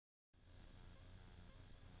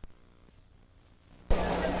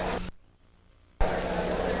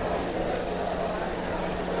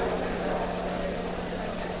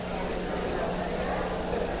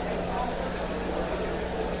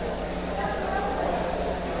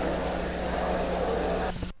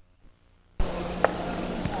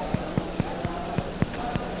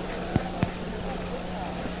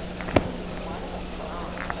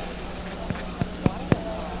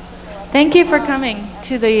Thank you for coming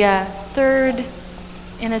to the third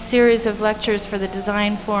in a series of lectures for the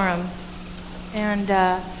Design Forum. And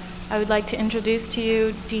I would like to introduce to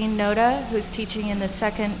you Dean Noda, who's teaching in the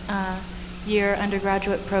second year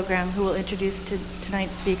undergraduate program, who will introduce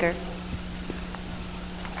tonight's speaker.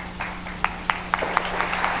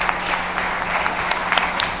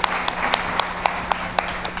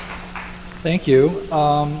 Thank you.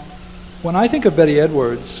 When I think of Betty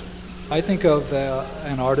Edwards, I think of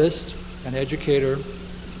an artist, an educator,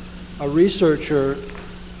 a researcher,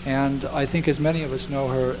 and I think as many of us know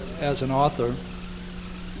her as an author.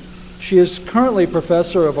 She is currently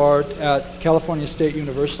professor of art at California State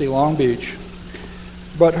University, Long Beach,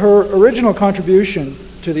 but her original contribution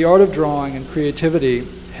to the art of drawing and creativity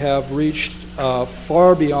have reached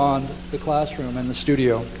far beyond the classroom and the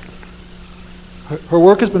studio. Her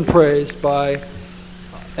work has been praised by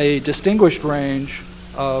a distinguished range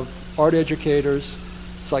of art educators,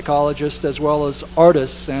 psychologists, as well as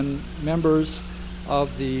artists and members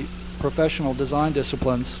of the professional design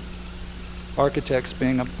disciplines, architects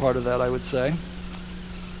being a part of that, I would say.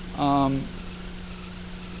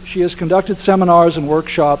 She has conducted seminars and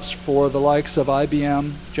workshops for the likes of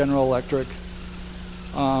IBM, General Electric,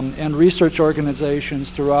 and research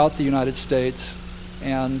organizations throughout the United States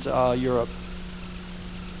and Europe.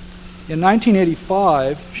 In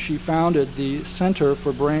 1985, she founded the Center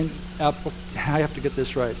for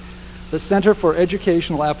the Center for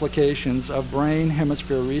Educational Applications of Brain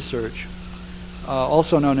Hemisphere Research,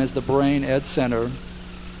 also known as the Brain Ed Center,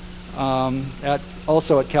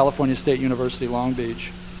 also at California State University, Long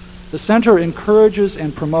Beach. The center encourages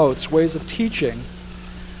and promotes ways of teaching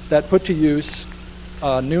that put to use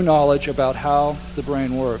new knowledge about how the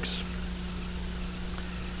brain works.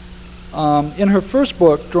 In her first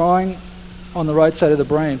book, Drawing on the Right Side of the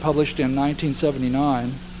Brain, published in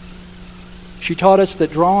 1979, she taught us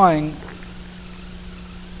that drawing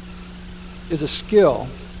is a skill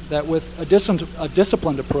that with a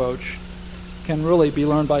disciplined approach can really be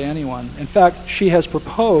learned by anyone. In fact, she has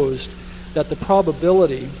proposed that the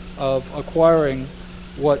probability of acquiring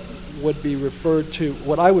what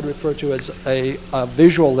I would refer to as a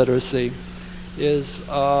visual literacy is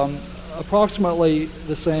approximately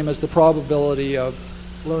the same as the probability of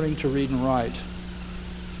learning to read and write.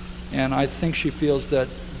 And I think she feels that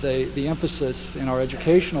the emphasis in our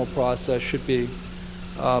educational process should be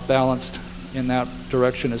balanced in that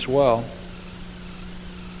direction as well.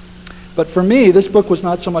 But for me, this book was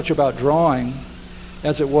not so much about drawing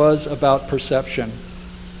as it was about perception,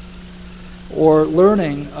 or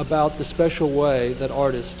learning about the special way that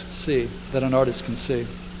an artist can see.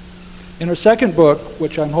 In her second book,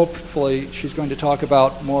 which hopefully she's going to talk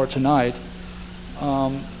about more tonight,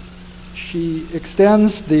 she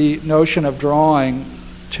extends the notion of drawing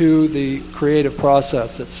to the creative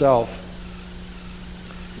process itself.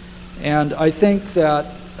 And I think that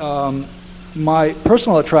my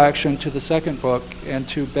personal attraction to the second book and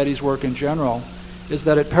to Betty's work in general is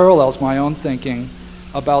that it parallels my own thinking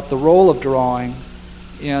about the role of drawing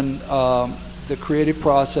in the creative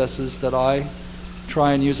processes that I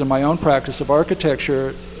try and use in my own practice of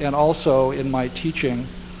architecture and also in my teaching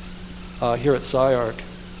here at SCI-Arc.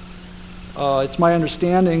 It's my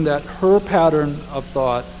understanding that her pattern of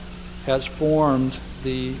thought has formed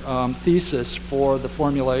the thesis for the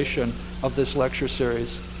formulation of this lecture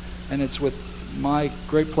series, and it's with my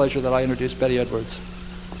great pleasure that I introduce Betty Edwards.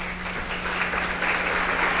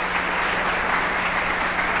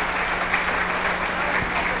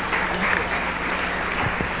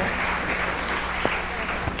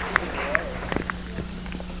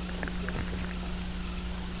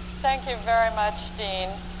 Thank you very much, Dean.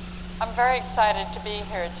 I'm very excited to be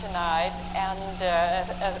here tonight, and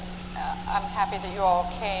I'm happy that you all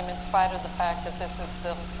came in spite of the fact that this is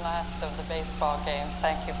the last of the baseball game.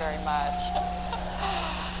 Thank you very much.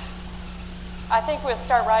 I think we'll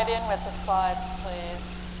start right in with the slides,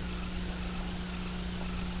 please.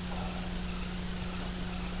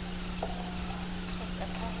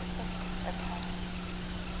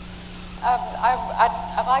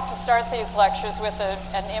 I'd like to start these lectures with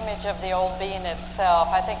an image of the old bean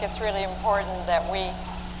itself. I think it's really important that we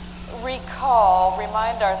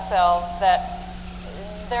remind ourselves that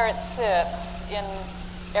there it sits in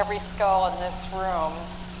every skull in this room,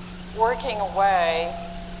 working away,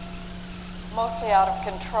 mostly out of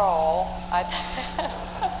control. At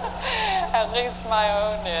least my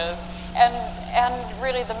own is. And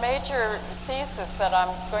really the major thesis that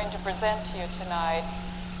I'm going to present to you tonight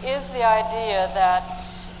is the idea that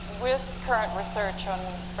with current research on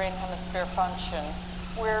brain hemisphere function,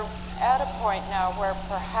 we're at a point now where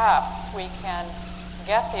perhaps we can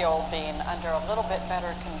get the old bean under a little bit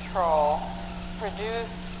better control,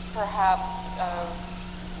 produce perhaps a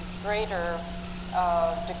greater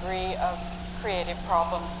degree of creative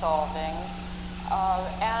problem solving,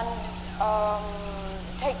 and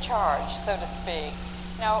take charge, so to speak.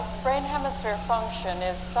 Now, brain hemisphere function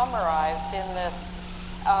is summarized in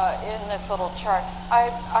this little chart.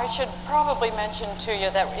 I should probably mention to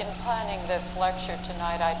you that in planning this lecture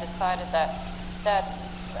tonight, I decided that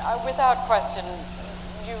without question,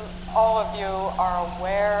 all of you are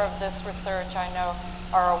aware of this research, I know,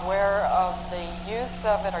 are aware of the use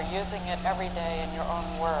of it, are using it every day in your own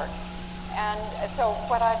work. And so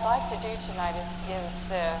what I'd like to do tonight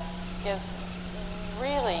is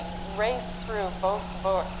really race through both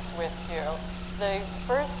books with you. The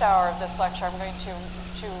first hour of this lecture, I'm going to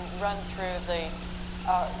run through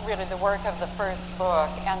really the work of the first book,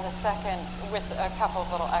 and the second with a couple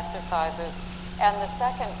of little exercises, and the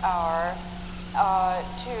second hour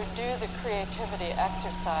to do the creativity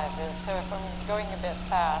exercises. So if I'm going a bit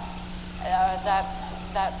fast,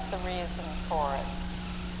 that's the reason for it.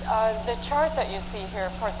 The chart that you see here,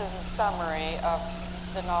 of course, is a summary of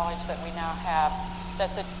the knowledge that we now have, that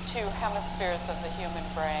the two hemispheres of the human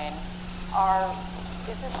brain are...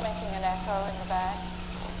 Is this making an echo in the back?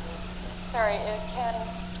 Sorry, can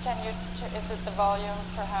you... Is it the volume,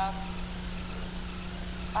 perhaps?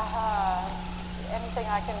 Aha. Anything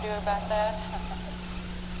I can do about that?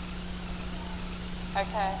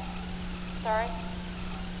 Okay. Sorry?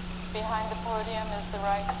 Behind the podium is the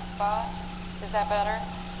right spot? Is that better?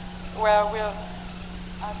 Well,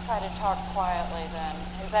 I'll try to talk quietly then.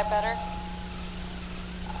 Is that better?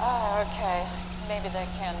 Oh, okay. Maybe they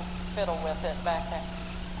can fiddle with it back there.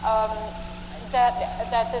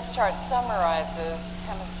 That this chart summarizes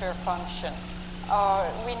hemisphere function.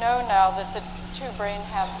 We know now that the two brain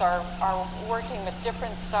halves are working with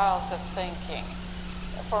different styles of thinking.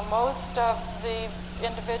 For most of the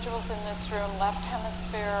individuals in this room, left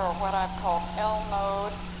hemisphere, or what I've called L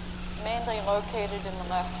mode, mainly located in the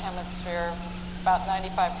left hemisphere, about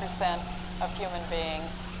 95% of human beings,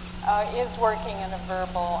 is working in a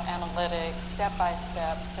verbal, analytic,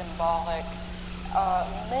 step-by-step, symbolic,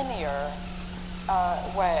 linear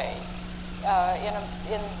way.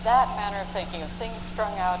 In that manner of thinking, of things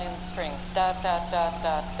strung out in strings, da, da, da,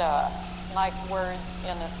 da, da, like words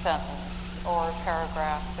in a sentence or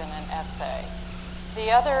paragraphs in an essay. The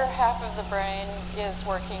other half of the brain is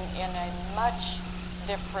working in a much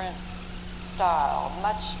different style,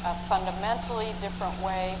 a fundamentally different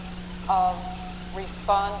way of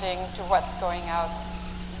responding to what's going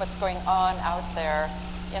on out there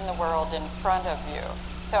in the world in front of you.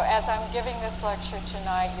 So as I'm giving this lecture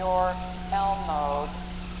tonight, your L mode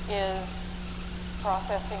is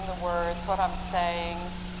processing the words, what I'm saying,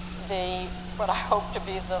 what I hope to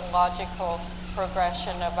be the logical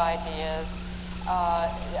progression of ideas,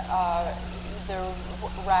 the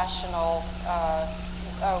rational,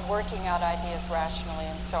 working out ideas rationally,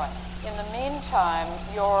 and so on. In the meantime,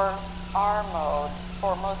 your R mode,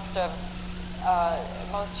 for most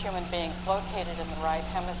human beings located in the right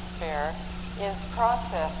hemisphere, is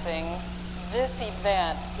processing this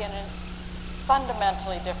event in a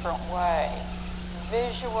fundamentally different way.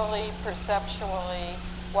 Visually, perceptually,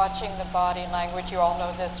 watching the body language. You all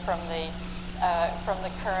know this from the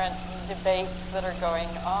current debates that are going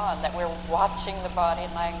on, that we're watching the body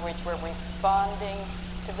language, we're responding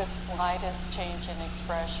to the slightest change in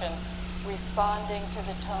expression, responding to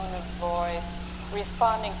the tone of voice,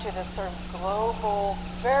 responding to this sort of global,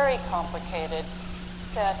 very complicated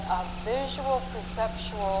set of visual,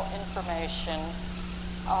 perceptual information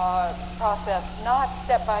processed not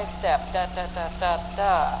step by step, da, da, da, da,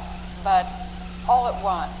 da, but all at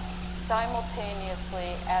once,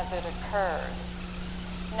 simultaneously as it occurs.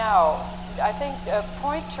 Now, I think a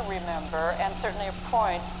point to remember, and certainly a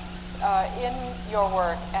point in your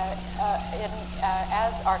work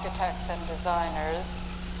as architects and designers,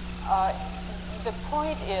 the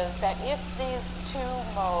point is that if these two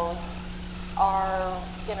modes are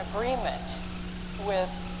in agreement with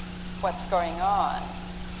what's going on,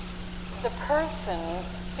 the person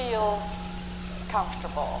feels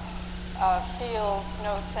comfortable, feels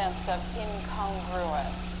no sense of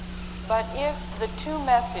incongruence. But if the two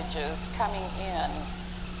messages coming in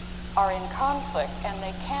are in conflict, and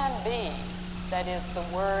they can be, that is, the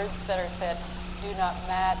words that are said do not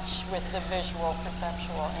match with the visual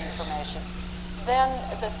perceptual information, then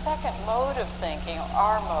the second mode of thinking,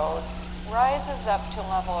 R mode, rises up to a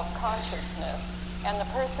level of consciousness, and the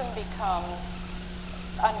person becomes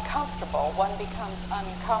uncomfortable. One becomes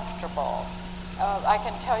uncomfortable. I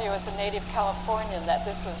can tell you as a native Californian that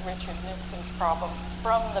this was Richard Nixon's problem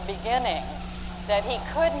from the beginning. that he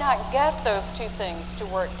could not get those two things to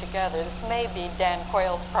work together. This may be Dan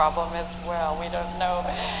Quayle's problem as well. We don't know.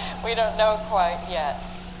 We don't know quite yet.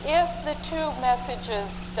 If the two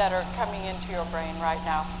messages that are coming into your brain right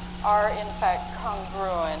now are in fact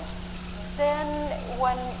congruent, then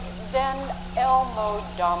L mode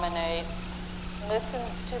dominates,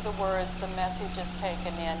 listens to the words, the message is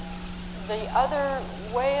taken in. The other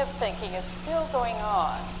way of thinking is still going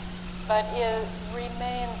on, but it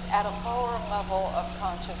remains at a lower level of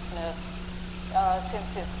consciousness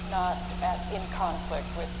since it's not in conflict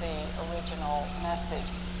with the original message.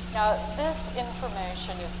 Now, this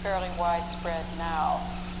information is fairly widespread now.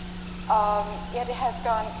 It has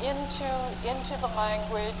gone into the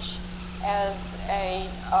language as a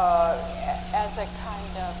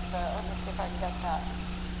kind of, let me see if I can get that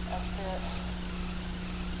a bit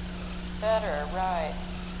better, right.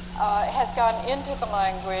 It has gone into the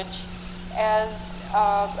language as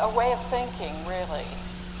a way of thinking, really.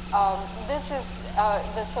 This is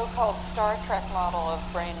the so-called Star Trek model of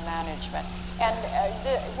brain management. And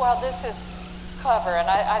while this is clever and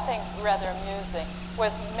I think rather amusing,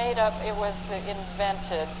 was made up, it was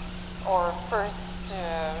invented or first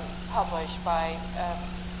published by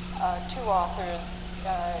two authors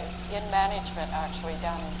in management, actually,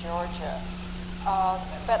 down in Georgia.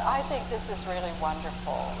 But I think this is really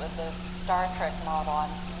wonderful, this Star Trek model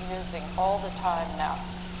I'm using all the time now,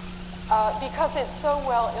 because it so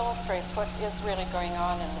well illustrates what is really going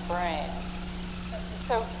on in the brain.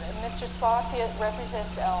 So Mr. Spock, it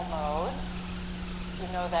represents L mode. You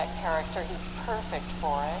know that character, he's perfect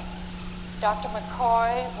for it. Dr.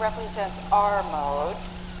 McCoy represents R mode.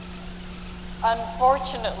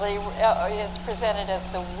 Unfortunately, is presented as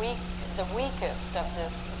the weakest of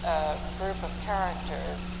this group of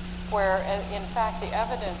characters, where in fact the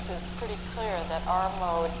evidence is pretty clear that R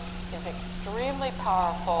mode is extremely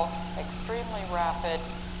powerful, extremely rapid,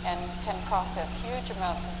 and can process huge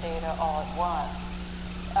amounts of data all at once.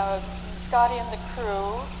 Scotty and the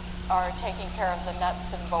crew are taking care of the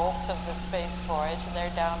nuts and bolts of the space voyage, and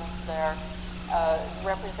they're down there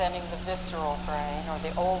representing the visceral brain, or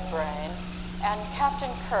the old brain. And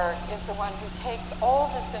Captain Kirk is the one who takes all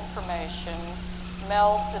this information,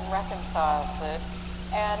 melds and reconciles it,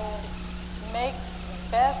 and makes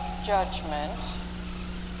best judgment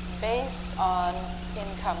based on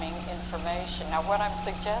incoming information. Now, what I'm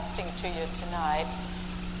suggesting to you tonight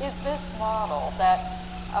is this model that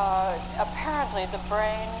apparently the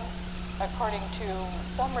brain, according to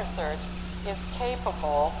some research, is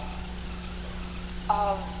capable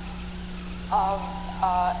of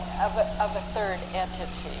a third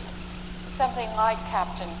entity, something like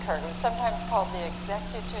Captain Kirk, sometimes called the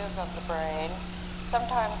executive of the brain,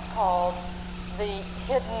 sometimes called the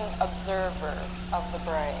hidden observer of the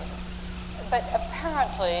brain. But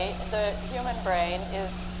apparently, the human brain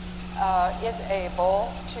is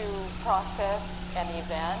able to process an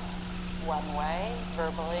event one way,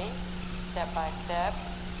 verbally, step by step,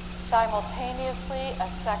 simultaneously a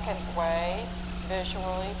second way,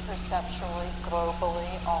 visually, perceptually, globally,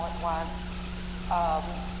 all at once.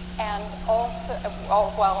 And also,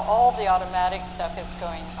 while all the automatic stuff is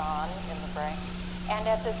going on in the brain, and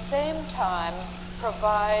at the same time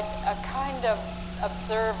provide a kind of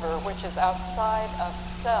observer which is outside of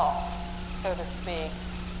self, so to speak,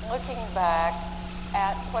 looking back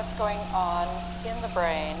at what's going on in the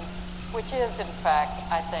brain, which is, in fact,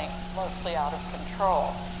 I think, mostly out of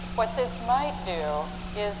control. What this might do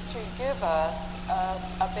is to give us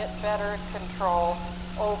a bit better control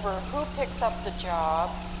over who picks up the job,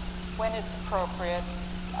 when it's appropriate,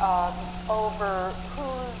 over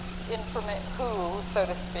so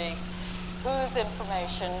to speak, whose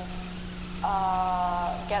information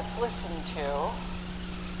gets listened to.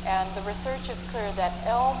 And the research is clear that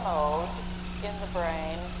L mode in the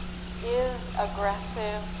brain is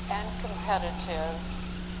aggressive and competitive.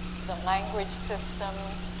 The language system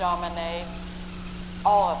dominates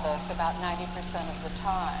all of us about 90% of the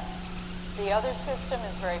time. The other system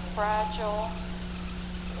is very fragile,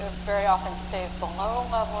 very often stays below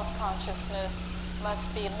level of consciousness, must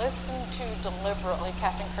be listened to deliberately.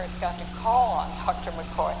 Captain Kirk's got to call on Dr.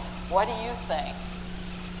 McCoy. What do you think?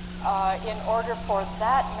 In order for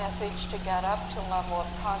that message to get up to level of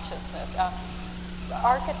consciousness.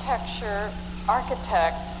 Architects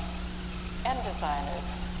and designers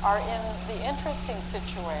are in the interesting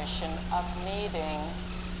situation of needing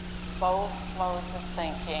both modes of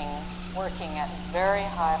thinking working at very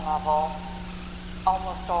high level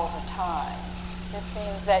almost all the time. This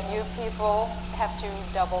means that you people have to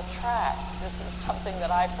double track. This is something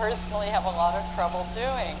that I personally have a lot of trouble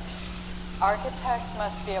doing. Architects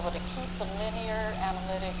must be able to keep the linear,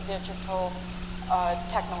 analytic, digital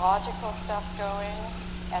technological stuff going.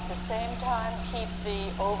 At the same time, keep the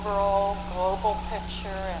overall global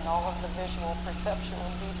picture and all of the visual perceptual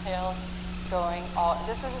details going.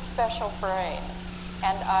 This is a special brain,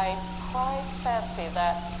 and I quite fancy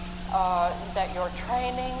that that your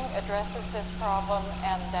training addresses this problem,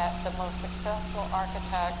 and that the most successful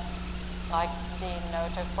architects, like Dean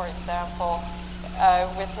Nota, for example,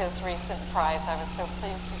 with his recent prize, I was so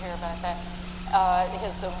pleased to hear about that,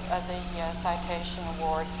 the citation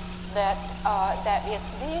award, that it's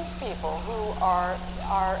these people who are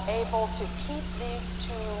able to keep these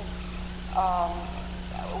two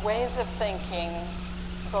ways of thinking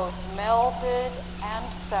both melded and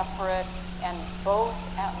separate, and both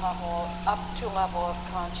at up to level of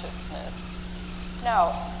consciousness.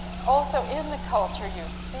 Now, also in the culture, you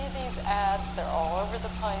see these ads, they're all over the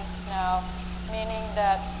place now, meaning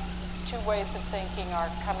that two ways of thinking are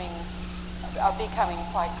becoming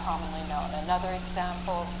quite commonly known. Another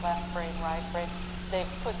example, left brain, right brain, they've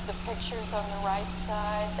put the pictures on the right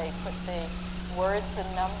side, they put the words and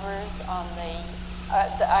numbers on the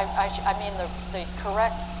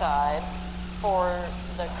correct side for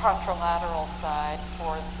the contralateral side,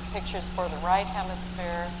 for pictures for the right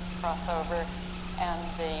hemisphere, crossover, and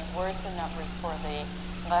the words and numbers for the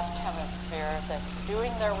left hemisphere. They're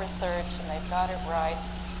doing their research and they've got it right.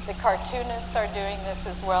 The cartoonists are doing this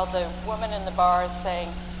as well. The woman in the bar is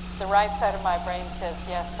saying, the right side of my brain says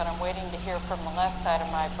yes, but I'm waiting to hear from the left side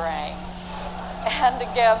of my brain. And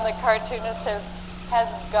again, the cartoonist has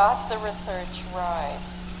got the research right.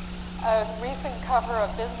 A recent cover of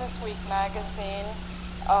Business Week magazine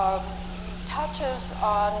touches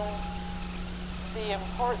on the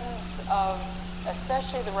importance of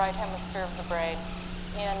especially the right hemisphere of the brain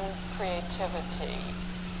in creativity.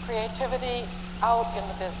 Creativity out in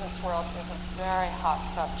the business world is a very hot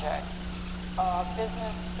subject.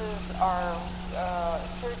 Businesses are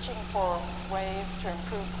searching for ways to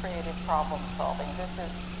improve creative problem solving. This is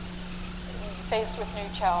faced with new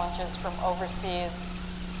challenges from overseas,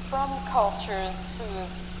 from cultures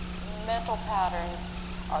whose mental patterns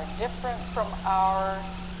are different from our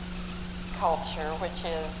culture, which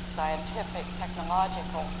is scientific,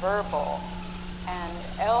 technological, verbal, and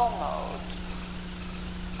L mode.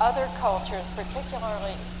 Other cultures,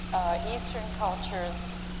 particularly Eastern cultures,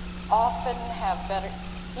 often have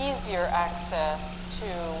easier access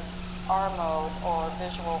to R mode or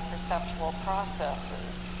visual perceptual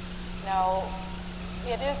processes. Now,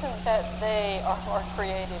 it isn't that they are more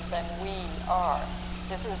creative than we are.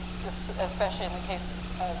 This is especially in the case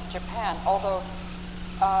of Japan, although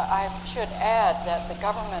I should add that the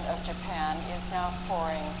government of Japan is now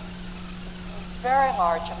pouring very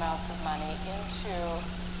large amounts of money into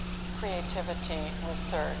creativity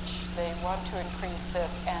research. They want to increase this,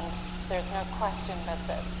 and there's no question but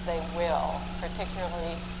that they will,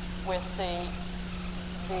 particularly with the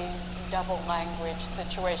double language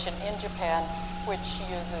situation in Japan, which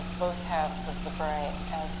uses both halves of the brain,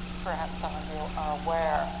 as perhaps some of you are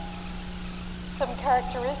aware. Some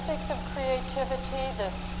characteristics of creativity,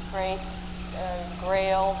 this great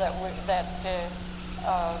grail that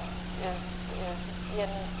is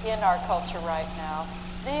in our culture right now.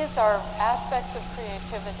 These are aspects of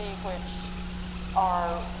creativity which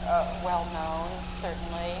are well known,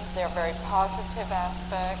 certainly. They're very positive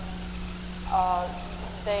aspects.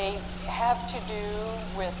 They have to do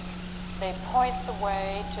with, they point the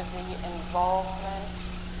way to the involvement.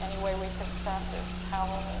 Any way we can stop this?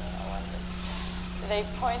 They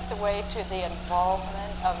point the way to the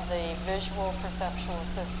involvement of the visual perceptual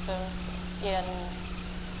system in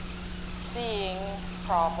seeing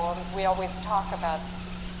problems. We always talk about,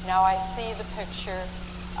 now I see the picture,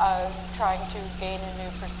 trying to gain a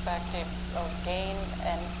new perspective, or gain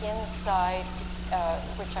an insight,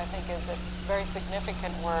 which I think is a very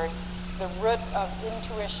significant word. The root of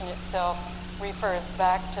intuition itself refers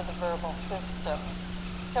back to the verbal system.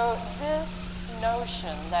 So this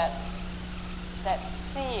notion that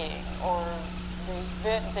seeing, or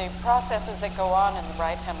the processes that go on in the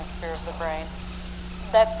right hemisphere of the brain,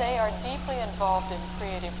 that they are deeply involved in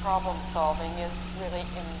creative problem solving is really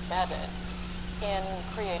embedded in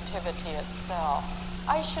creativity itself.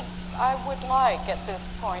 I would like at this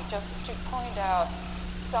point just to point out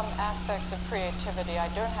some aspects of creativity. I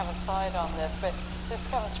don't have a slide on this, but this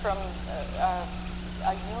comes from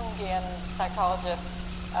a Jungian psychologist,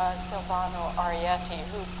 Silvano Arieti,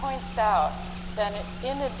 who points out that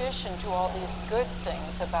in addition to all these good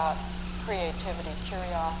things about creativity,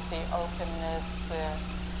 curiosity, openness,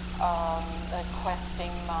 a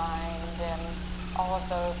questing mind, and all of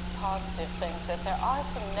those positive things, that there are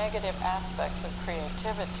some negative aspects of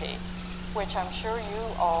creativity. which I'm sure you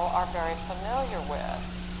all are very familiar with.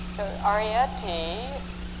 So Arieti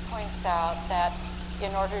points out that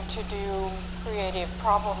in order to do creative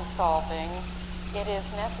problem solving, it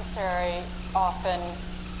is necessary often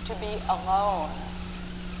to be alone.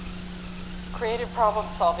 Creative problem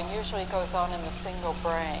solving usually goes on in the single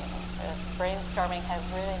brain. Brainstorming has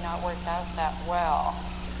really not worked out that well.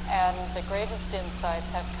 And the greatest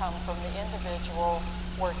insights have come from the individual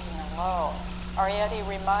working alone. Arieti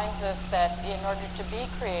reminds us that in order to be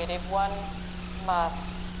creative, one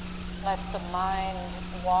must let the mind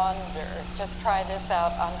wander. Just try this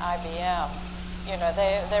out on IBM. You know,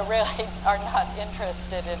 they really are not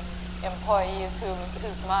interested in employees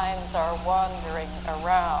whose minds are wandering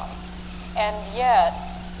around. And yet,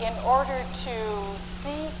 in order to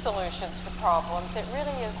see solutions to problems, it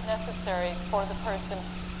really is necessary for the person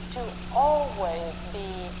to always be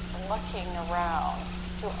looking around,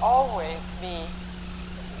 to always be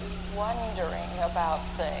wondering about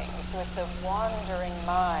things with the wandering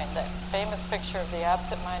mind. That famous picture of the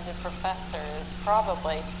absent-minded professor is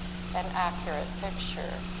probably an accurate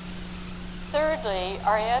picture. Thirdly,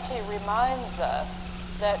 Arieti reminds us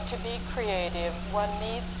that to be creative, one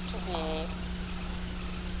needs to be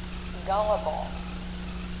gullible.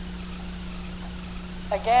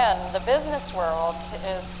 Again, the business world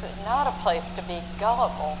is not a place to be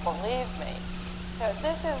gullible, believe me.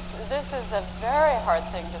 This is a very hard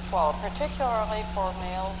thing to swallow, particularly for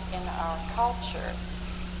males in our culture,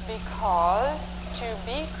 because to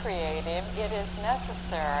be creative, it is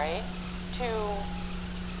necessary to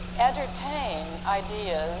entertain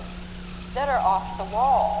ideas that are off the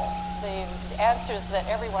wall, the answers that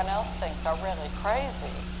everyone else thinks are really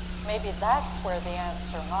crazy. Maybe that's where the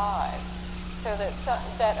answer lies. So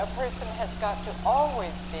that a person has got to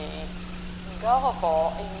always be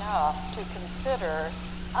gullible enough to consider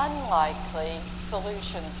unlikely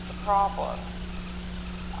solutions to problems.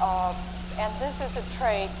 And this is a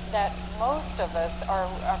trait that most of us are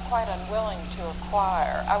quite unwilling to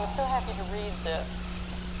acquire. I was so happy to read this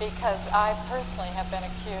because I personally have been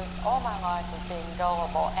accused all my life of being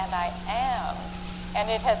gullible, and I am. And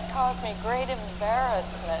it has caused me great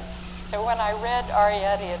embarrassment. So when I read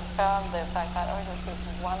Arieti and found this, I thought, oh, this is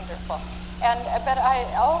wonderful. But I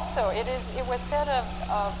also, it was said of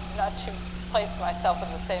not to place myself in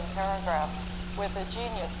the same paragraph with a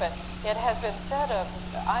genius, but it has been said of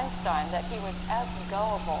Einstein that he was as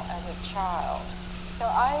gullible as a child. So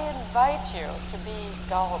I invite you to be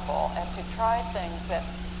gullible and to try things that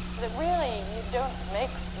really don't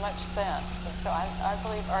make much sense. And so I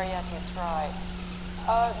believe Arieti is right.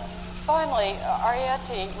 Finally,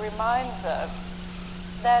 Arieti reminds us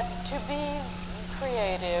that to be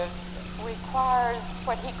creative requires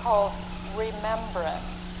what he calls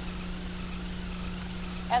remembrance.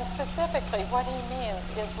 And specifically, what he means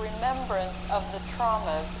is remembrance of the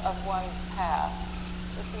traumas of one's past.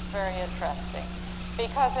 This is very interesting,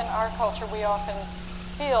 because in our culture, we often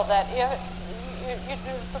feel that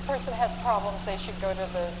if a person has problems, they should go to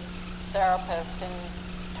the therapist and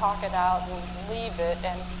talk it out and leave it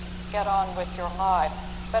and get on with your life.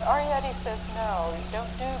 But Arieti says, no,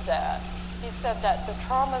 don't do that. He said that the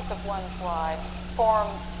traumas of one's life form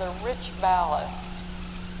the rich ballast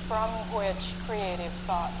from which creative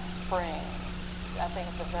thought springs. I think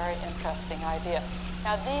it's a very interesting idea.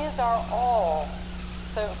 Now, these are all,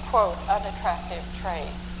 so quote, unattractive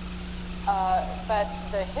traits. But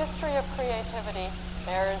the history of creativity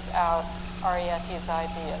bears out Arieti's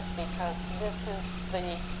ideas, because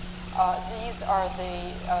these are the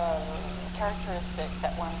characteristics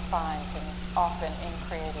that one finds often in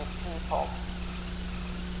creative people.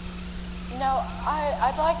 Now,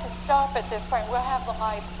 I'd like to stop at this point. We'll have the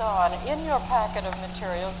lights on. In your packet of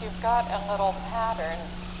materials, you've got a little pattern.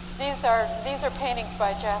 These are paintings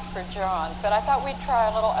by Jasper Johns, but I thought we'd try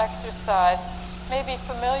a little exercise, maybe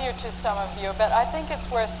familiar to some of you, but I think it's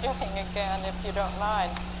worth doing again if you don't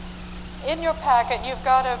mind. In your packet, you've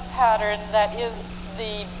got a pattern that is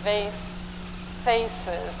the vase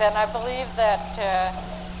faces, and I believe that,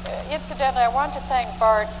 incidentally, I want to thank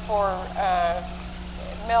Bart for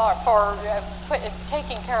Miller for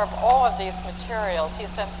taking care of all of these materials.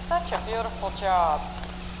 He's done such a beautiful job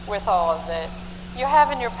with all of this. You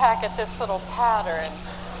have in your packet this little pattern,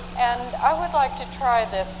 and I would like to try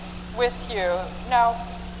this with you. Now,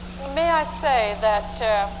 may I say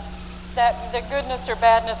that that the goodness or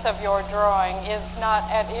badness of your drawing is not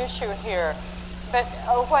at issue here, but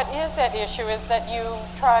what is at issue is that you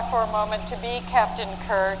try for a moment to be Captain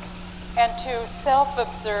Kirk and to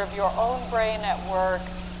self-observe your own brain at work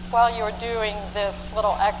while you're doing this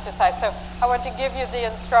little exercise. So I want to give you the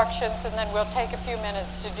instructions, and then we'll take a few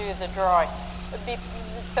minutes to do the drawing.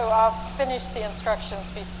 So I'll finish the instructions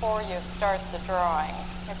before you start the drawing,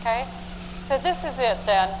 okay? So this is it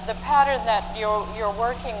then. The pattern that you're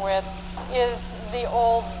working with is the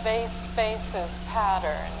old vase spaces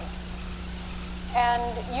pattern. And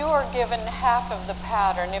you are given half of the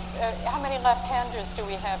pattern. How many left-handers do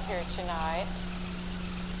we have here tonight?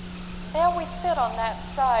 They always sit on that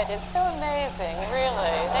side. It's so amazing,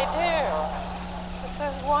 really. They do. This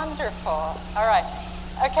is wonderful. All right.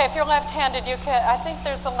 Okay, if you're left-handed, I think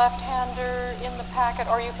there's a left-hander in the packet,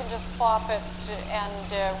 or you can just flop it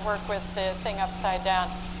and work with the thing upside down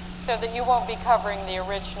so that you won't be covering the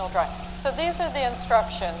original drawing. So these are the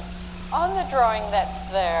instructions. On the drawing that's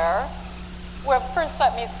there, well, first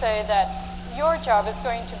let me say that your job is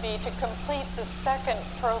going to be to complete the second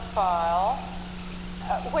profile,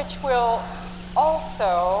 which will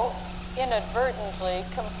also inadvertently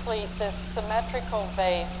complete this symmetrical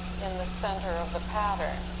vase in the center of the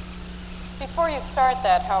pattern. Before you start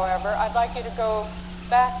that, however, I'd like you to go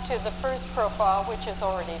back to the first profile, which is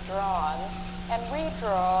already drawn, and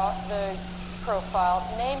redraw the profile,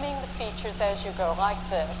 naming the features as you go, like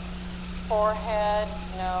this: forehead,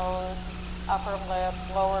 nose, upper lip,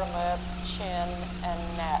 lower lip, chin, and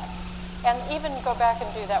neck. And even go back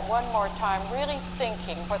and do that one more time, really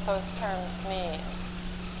thinking what those terms mean.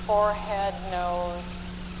 Forehead, nose,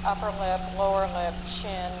 upper lip, lower lip,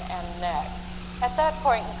 chin, and neck. At that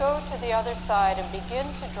point, go to the other side and begin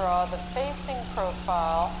to draw the facing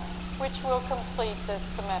profile, which will complete this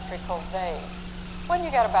symmetrical vase. When you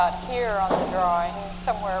get about here on the drawing,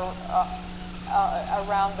 somewhere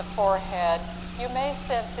around the forehead, you may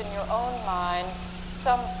sense in your own mind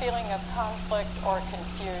some feeling of conflict or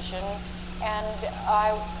confusion. And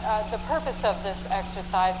the purpose of this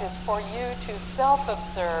exercise is for you to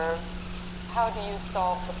self-observe how do you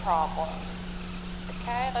solve the problem.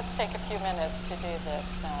 Okay, let's take a few minutes to do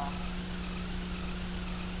this now.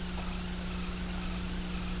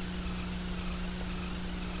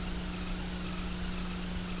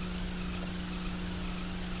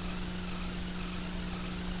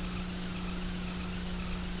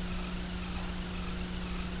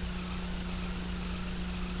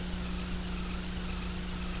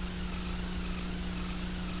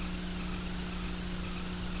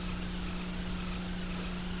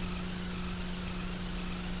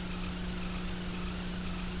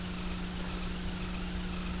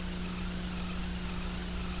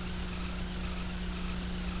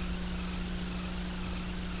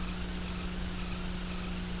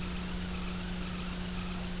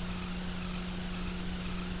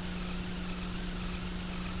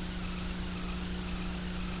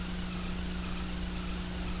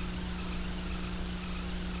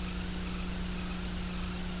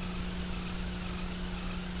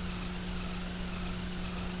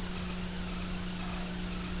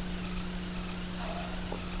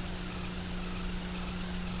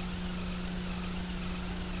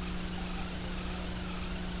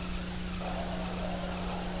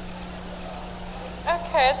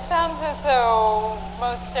 Okay, it sounds as though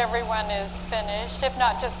most everyone is finished. If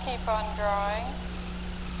not, just keep on drawing.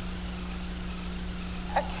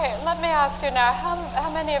 Okay, let me ask you now,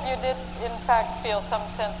 how many of you did in fact feel some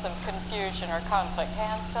sense of confusion or conflict?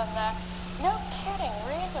 Hands on that? No kidding,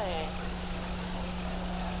 really?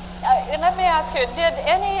 Let me ask you,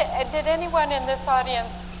 did anyone in this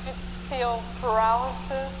audience feel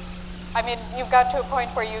paralysis? I mean, you've got to a point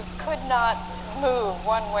where you could not move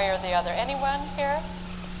one way or the other. Anyone here?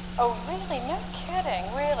 Oh, really? No kidding,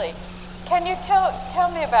 really? Can you tell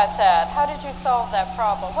me about that? How did you solve that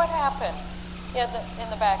problem? What happened in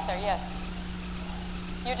the back there? Yes.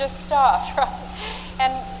 You just stopped, right?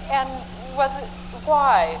 And was it,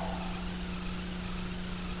 why?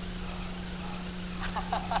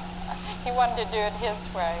 He wanted to do it his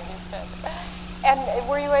way, he said. And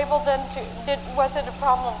were you able then to, was it a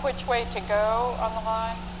problem of which way to go on the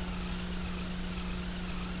line?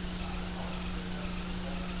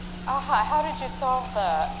 How did you solve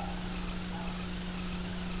that?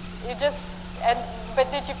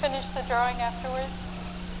 But did you finish the drawing afterwards?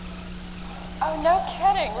 Oh, no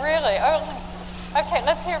kidding, really? Oh, okay,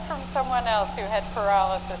 let's hear from someone else who had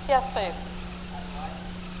paralysis. Yes, please.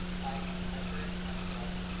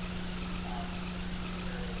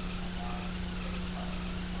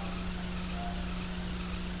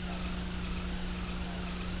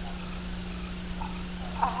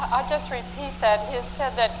 I'll just repeat that. He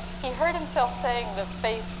said that he heard himself saying the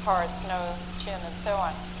face parts, nose, chin, and so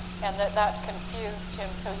on, and that confused him,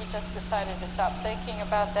 so he just decided to stop thinking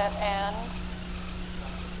about that and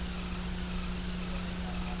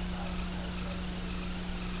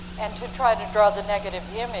to try to draw the negative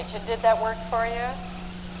image. And did that work for you?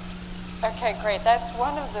 Okay, great. That's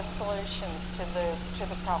one of the solutions to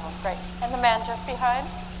the problem. Great. And the man just behind?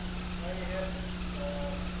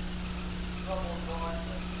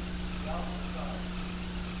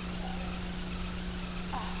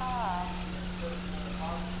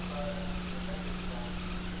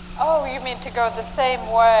 Oh, you mean to go the same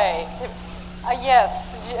way?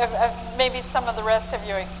 Yes, maybe some of the rest of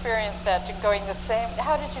you experienced that, going the same.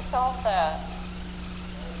 How did you solve that?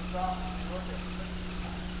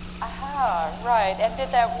 Aha, right. And did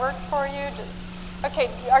that work for you?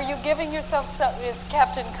 Okay, are you giving yourself some, is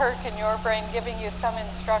Captain Kirk in your brain giving you some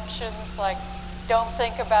instructions, like don't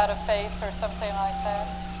think about a face or something like that?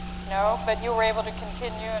 No, but you were able to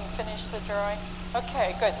continue and finish the drawing?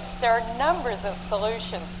 Okay, good. There are numbers of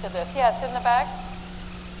solutions to this. Yes, in the back?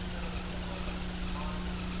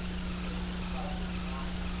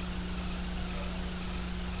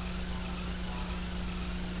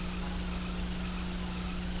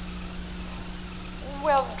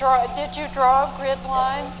 Well, did you draw grid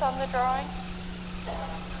lines on the drawing?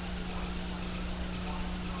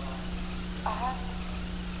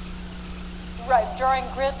 Right, drawing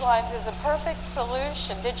grid lines is a perfect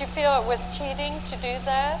solution. Did you feel it was cheating to do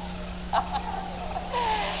that?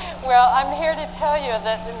 Well, I'm here to tell you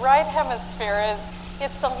that the right hemisphere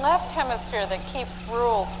it's the left hemisphere that keeps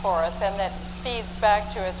rules for us and that feeds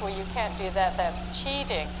back to us, well, you can't do that, that's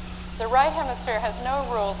cheating. The right hemisphere has no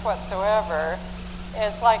rules whatsoever.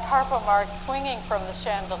 It's like Harpo Marx swinging from the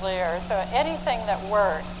chandelier, so anything that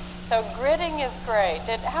works. So gridding is great.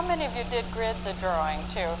 How many of you did grid the drawing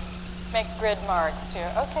too? Make grid marks too?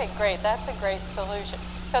 Okay, great. That's a great solution.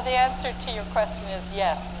 So the answer to your question is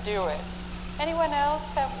yes, do it. Anyone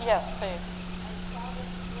else have? Yes, please.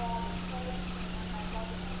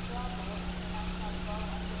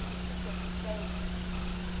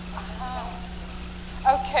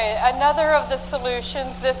 Okay, another of the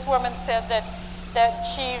solutions, this woman said that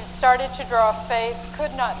she started to draw a face,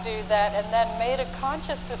 could not do that, and then made a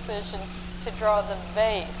conscious decision to draw the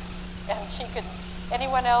vase. And she could,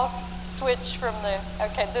 anyone else switch from the,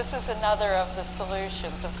 okay, this is another of the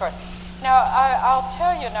solutions, of course. Now, I'll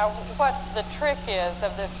tell you now what the trick is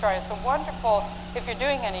of this drawing. It's a wonderful, if you're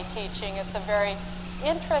doing any teaching, it's a very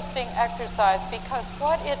interesting exercise because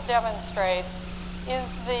what it demonstrates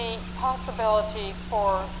is the possibility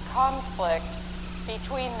for conflict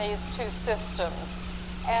between these two systems,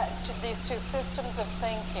 these two systems of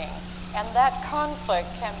thinking. And that conflict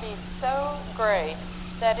can be so great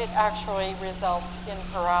that it actually results in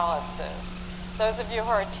paralysis. Those of you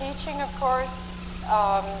who are teaching, of course,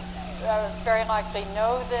 very likely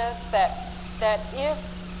know this, that if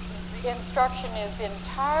instruction is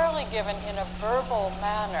entirely given in a verbal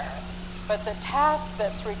manner, but the task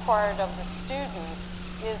that's required of the students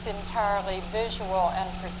is entirely visual and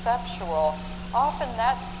perceptual, often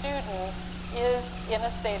that student is in a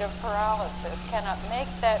state of paralysis, cannot make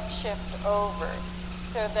that shift over,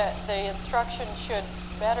 so that the instruction should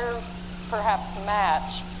better perhaps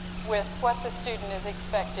match with what the student is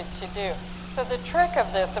expected to do. So the trick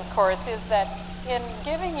of this, of course, is that in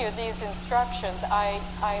giving you these instructions, I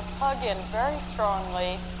plug in very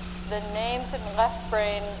strongly the names and left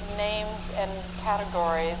brain names and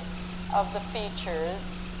categories of the features,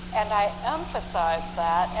 and I emphasize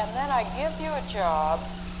that, and then I give you a job,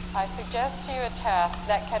 I suggest to you a task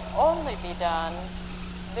that can only be done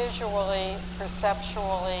visually,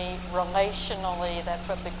 perceptually, relationally, that's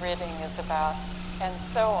what the gridding is about, and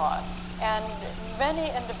so on. And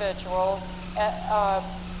many individuals,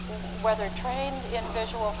 whether trained in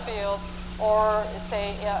visual fields or,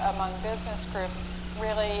 say, among business groups,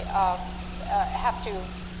 really have to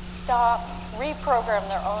stop, reprogram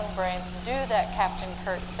their own brains, do that Captain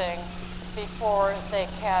Kirk thing before they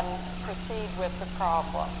can proceed with the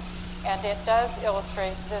problem. And it does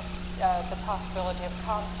illustrate this, the possibility of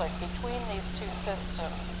conflict between these two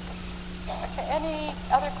systems. Okay, any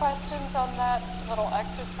other questions on that little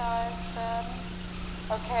exercise then?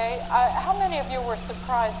 Okay, how many of you were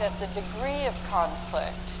surprised at the degree of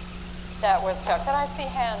conflict that was found? Can I see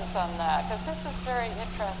hands on that? Because this is very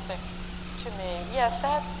interesting to me. Yes,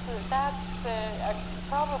 that's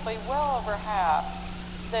probably well over half.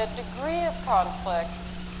 The degree of conflict,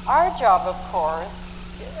 our job, of course,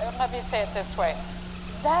 let me say it this way,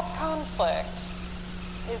 that conflict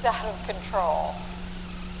is out of control.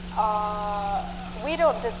 We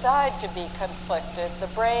don't decide to be conflicted.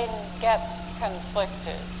 The brain gets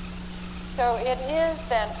conflicted. So it is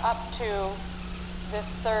then up to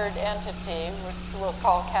this third entity, which we'll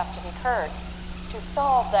call Captain Kirk, to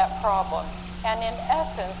solve that problem. And in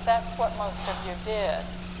essence, that's what most of you did.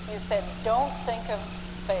 You said, don't think of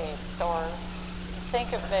face or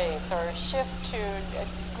think of base, or shift to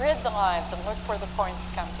grid the lines and look where the points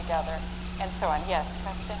come together, and so on. Yes,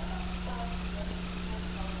 question?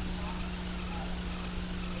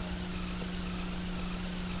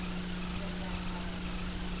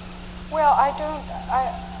 Well,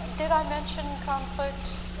 did I mention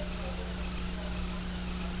conflict?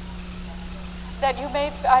 That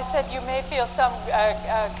I said you may feel some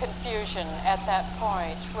confusion at that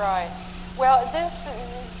point, right? Well,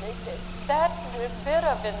 that bit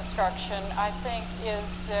of instruction, I think,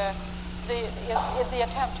 is the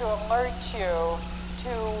attempt to alert you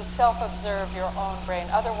to self-observe your own brain.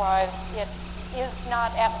 Otherwise, it is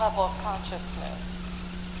not at level of consciousness.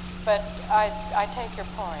 But I take your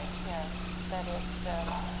point, yes, that it's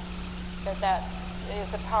that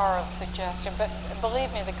is a power of suggestion. But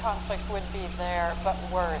believe me, the conflict would be there, but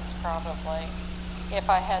worse probably, if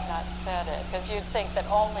I had not said it, because you'd think that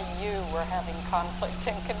only you were having conflict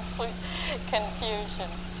and confusion.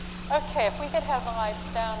 Okay, if we could have the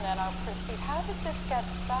lights down, then I'll proceed. How did this get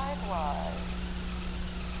sidewise?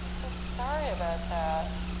 So sorry about that.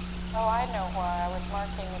 Oh, I know why. I was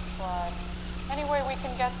marking the slide. Any way we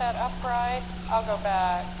can get that upright? I'll go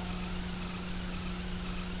back.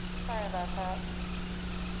 Sorry about that.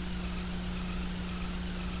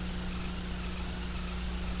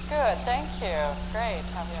 Good, thank you. Great,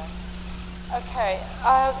 Javier. Okay,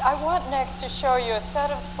 I want next to show you a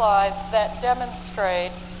set of slides that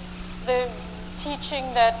demonstrate the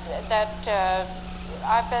teaching that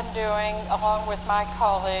I've been doing along with my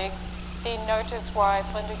colleagues. Dean Nota's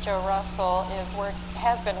wife, Linda Jo Russell,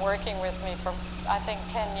 has been working with me for, I think,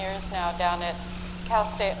 10 years now down at Cal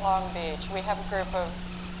State Long Beach. We have a group of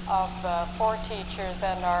 4 teachers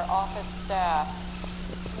and our office staff.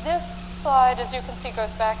 This slide, as you can see,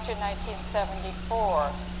 goes back to 1974.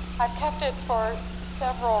 I've kept it for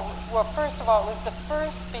well, first of all, it was the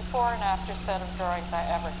first before and after set of drawings I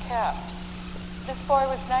ever kept. This boy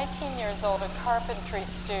was 19 years old, a carpentry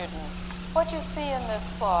student. What you see in this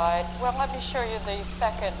slide, well, let me show you the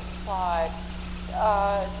second slide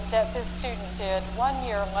that this student did 1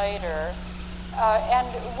 year later. And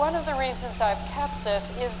one of the reasons I've kept this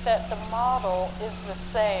is that the model is the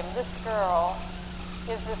same. This girl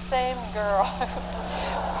is the same girl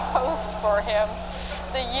who posed for him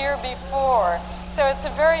the year before. So it's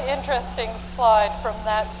a very interesting slide from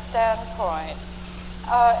that standpoint.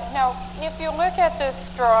 Now, if you look at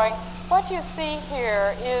this drawing, what you see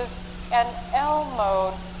here is an L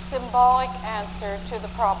mode symbolic answer to the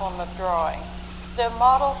problem of drawing. The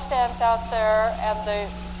model stands out there, and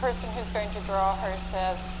the person who's going to draw her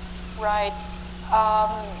says, right,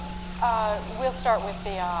 we'll start with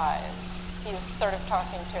the eyes. He's sort of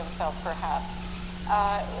talking to himself, perhaps.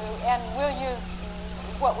 And we'll use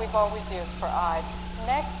what we've always used for eyes.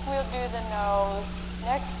 Next, we'll do the nose.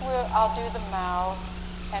 Next, I'll do the mouth,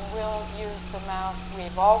 and we'll use the mouth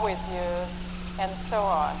we've always used, and so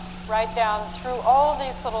on. Right down through all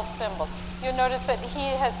these little symbols. You'll notice that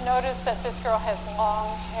he has noticed that this girl has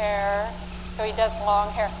long hair, so he does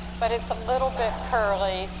long hair, but it's a little bit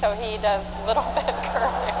curly, so he does a little bit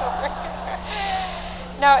curly over here.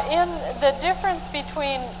 Now, the difference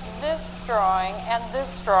between this drawing and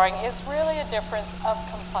this drawing is really a difference of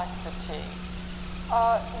complexity.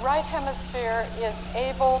 Right hemisphere is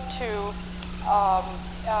able to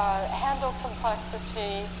handle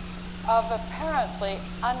complexity of apparently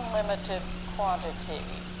unlimited quantity.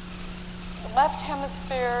 The left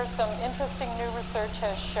hemisphere, some interesting new research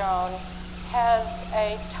has shown, has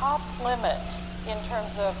a top limit in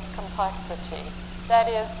terms of complexity. That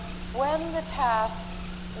is, when the task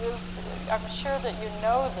is, I'm sure that you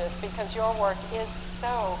know this because your work is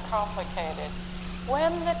so complicated. When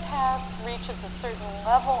the task reaches a certain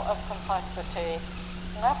level of complexity,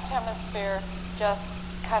 left hemisphere just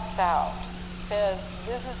cuts out, says,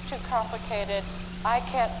 this is too complicated, I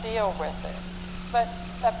can't deal with it. But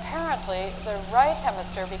apparently, the right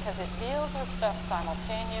hemisphere, because it deals with stuff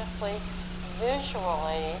simultaneously,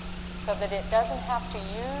 visually, so that it doesn't have to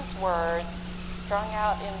use words strung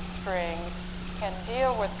out in strings, can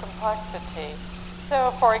deal with complexity.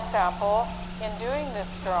 So, for example, in doing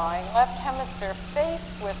this drawing, left hemisphere,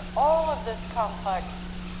 faced with all of this complex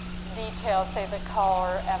detail, say the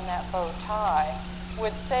collar and that bow tie,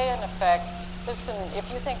 would say in effect, listen,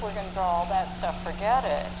 if you think we're going to draw all that stuff, forget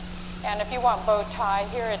it. And if you want bow tie,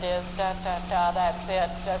 here it is, da, da, da, that's it.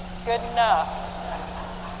 That's good enough.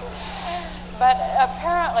 But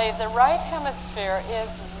apparently, the right hemisphere is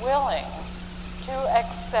willing to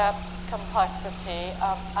accept complexity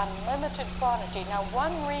of unlimited quantity. Now,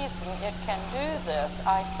 one reason it can do this,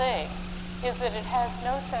 I think, is that it has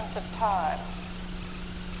no sense of time.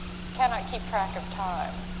 Cannot keep track of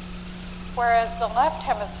time. whereas the left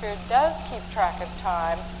hemisphere does keep track of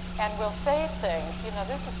time and will say things,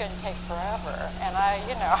 this is going to take forever, and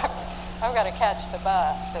I've got to catch the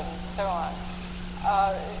bus, and so on.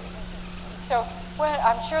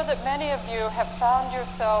 I'm sure that many of you have found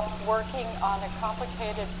yourself working on a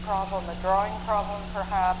complicated problem, a drawing problem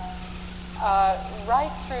perhaps,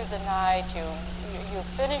 right through the night. You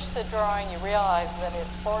finish the drawing, you realize that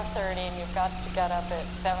it's 4:30 and you've got to get up at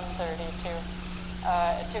 7:30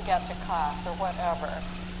 to get to class or whatever.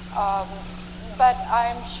 But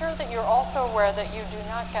I'm sure that you're also aware that you do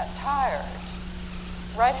not get tired.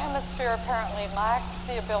 Right hemisphere apparently lacks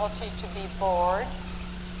the ability to be bored.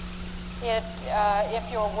 If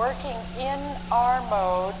you're working in R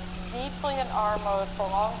mode, deeply in R mode for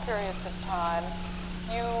long periods of time,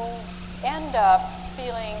 you end up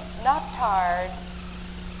feeling not tired,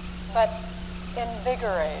 but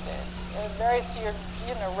invigorated. You're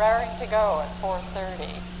raring to go at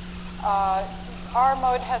 4:30. R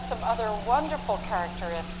mode has some other wonderful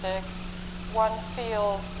characteristics. One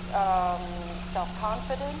feels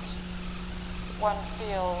self-confident. One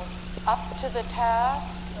feels up to the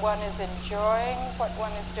task. One is enjoying what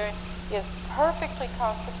one is doing, is perfectly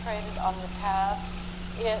concentrated on the task.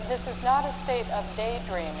 This is not a state of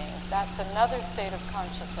daydreaming. That's another state of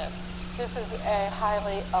consciousness. This is a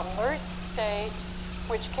highly alert state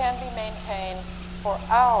which can be maintained for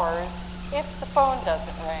hours if the phone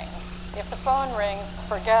doesn't ring. If the phone rings,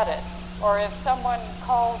 forget it. Or if someone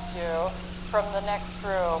calls you from the next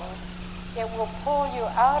room, it will pull you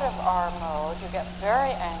out of R mode. You get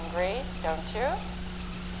very angry, don't you?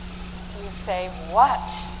 You say,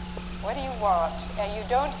 what? What do you want? And you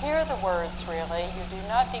don't hear the words really. You do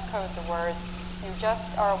not decode the words. You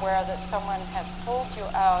just are aware that someone has pulled you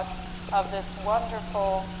out of this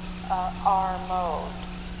wonderful R mode.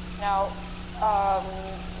 Now,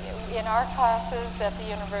 in our classes at the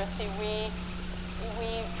university, we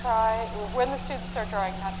try, when the students are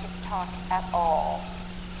drawing, not to talk at all,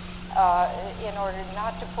 in order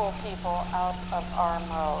not to pull people out of R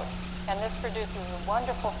mode. And this produces a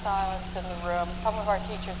wonderful silence in the room. Some of our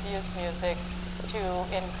teachers use music to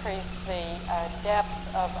increase the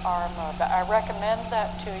depth of R mode. But I recommend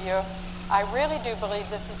that to you. I really do believe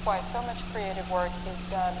this is why so much creative work is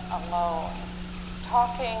done alone.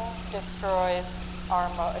 Talking destroys R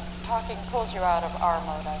mode. Talking pulls you out of R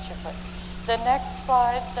mode, I should put. The next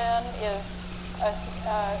slide then is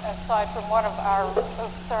a slide from one of our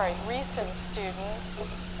recent students,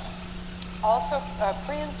 also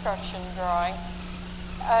pre-instruction drawing,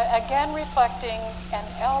 again reflecting an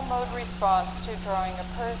L mode response to drawing a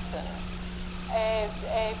person. A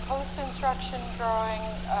post-instruction drawing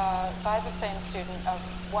by the same student of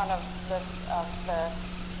one of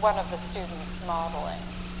the students modeling.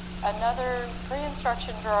 Another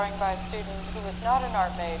pre-instruction drawing by a student who was not an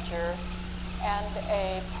art major, and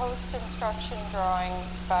a post-instruction drawing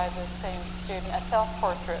by the same student, a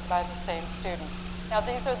self-portrait by the same student. Now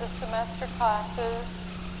these are the semester classes.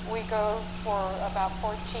 We go for about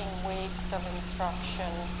 14 weeks of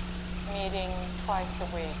instruction, meeting twice a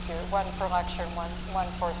week, one for lecture and one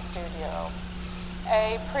for studio.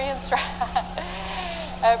 A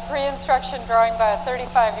pre-instruction drawing by a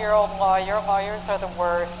 35-year-old lawyer. Lawyers are the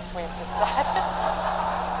worst, we've decided.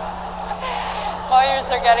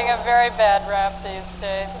 Lawyers are getting a very bad rap these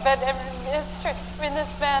days. But it's true. I mean,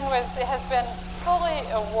 this man has been fully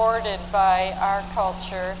awarded by our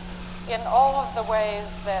culture in all of the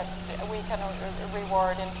ways that we can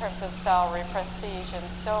reward in terms of salary, prestige, and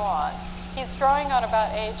so on. He's drawing on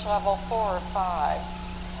about age level 4 or 5.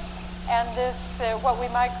 And this, what we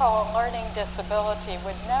might call a learning disability,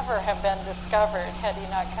 would never have been discovered had he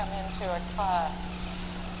not come into a class.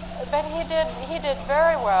 But he did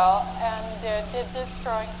very well, and did this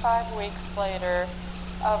drawing 5 weeks later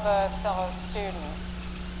of a fellow student.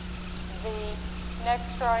 The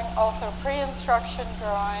next drawing, also pre-instruction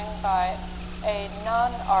drawing by a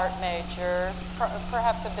non-art major,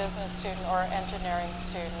 perhaps a business student or engineering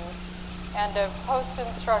student, and a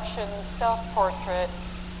post-instruction self-portrait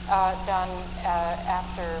done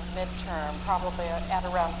after midterm, probably at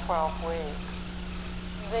around 12 weeks.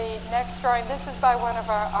 The next drawing, this is by one of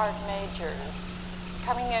our art majors,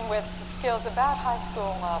 coming in with skills about high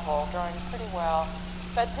school level, drawing pretty well.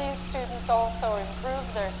 But these students also improve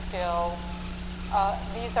their skills.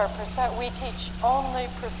 We teach only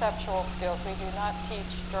perceptual skills. We do not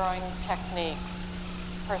teach drawing techniques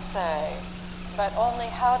per se, but only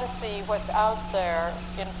how to see what's out there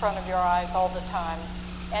in front of your eyes all the time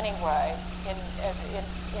anyway,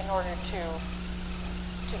 in order to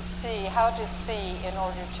see, how to see in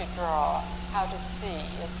order to draw. How to see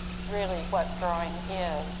is really what drawing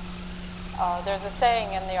is. There's a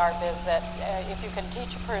saying in the art biz that if you can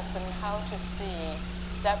teach a person how to see,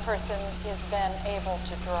 that person is then able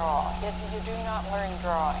to draw. You do not learn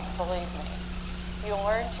drawing, believe me. You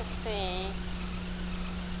learn to see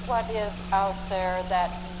what is out there that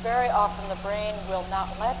very often the brain will not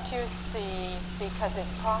let you see because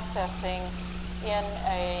it's processing in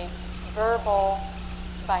a verbal,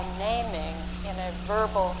 by naming, in a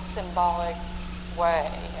verbal, symbolic way.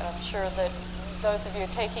 And I'm sure that those of you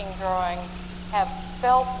taking drawing have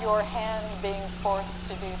felt your hand being forced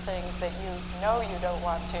to do things that you know you don't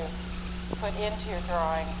want to put into your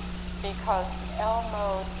drawing because L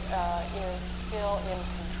mode is still in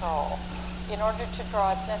control. In order to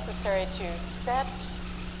draw, it's necessary to set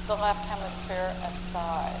the left hemisphere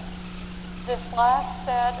aside. This last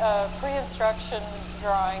set of pre-instruction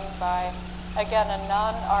drawing by, again, a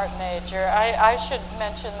non-art major, I should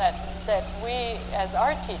mention that we, as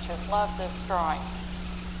art teachers, love this drawing.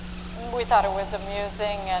 We thought it was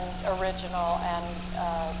amusing and original and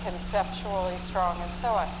conceptually strong and so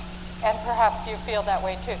on. And perhaps you feel that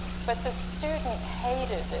way too. But the student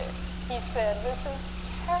hated it. He said, "This is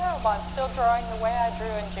terrible. I'm still drawing the way I drew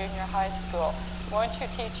in junior high school. Won't you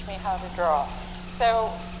teach me how to draw?"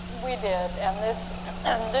 So we did, and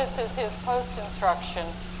this is his post-instruction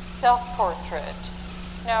self-portrait.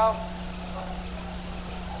 Now,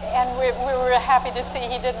 and we were happy to see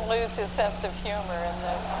he didn't lose his sense of humor in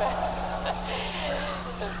this.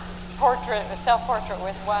 This portrait, self-portrait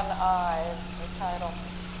with one eye is the title.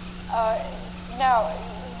 Now,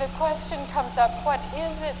 the question comes up, what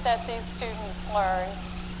is it that these students learn?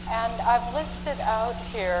 And I've listed out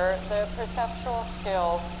here the perceptual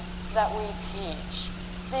skills that we teach.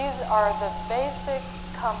 These are the basic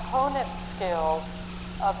component skills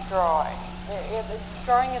of drawing.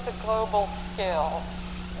 Drawing is a global skill,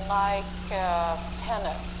 like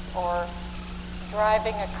tennis or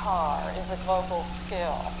driving a car is a global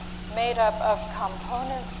skill, made up of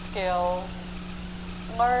component skills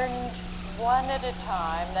learned one at a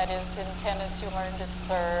time. That is, in tennis, you learn to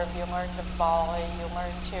serve, you learn to volley, you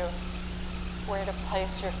learn to where to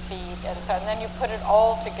place your feet, and so on. And then you put it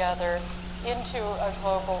all together into a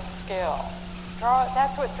global skill.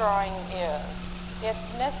 That's what drawing is. It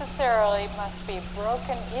necessarily must be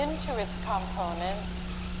broken into its components,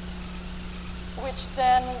 which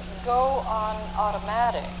then go on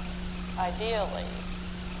automatic, ideally.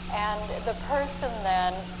 And the person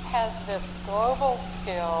then has this global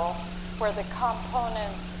skill where the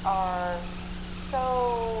components are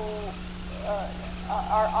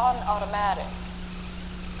are on automatic.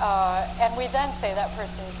 And we then say that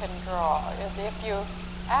person can draw. If you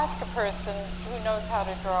ask a person who knows how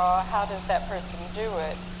to draw, how does that person do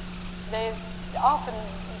it? They often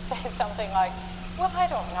say something like, "Well, I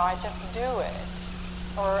don't know, I just do it."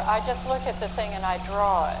 Or, "I just look at the thing and I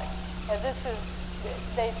draw it." And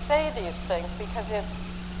they say these things because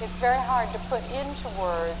it's very hard to put into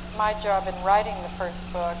words. My job in writing the first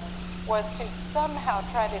book was to somehow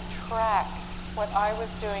try to track what I was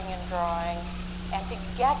doing in drawing and to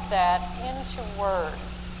get that into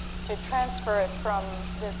words, to transfer it from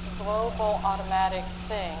this global automatic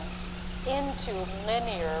thing into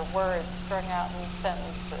linear words strung out in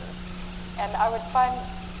sentences. And I would find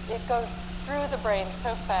it goes through the brain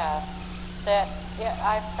so fast that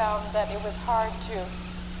I found that it was hard to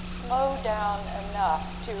slow down enough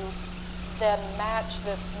to then match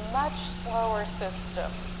this much slower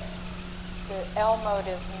system. The L mode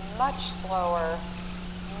is much slower,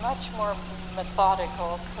 much more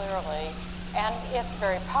methodical, clearly, and it's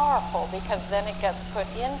very powerful because then it gets put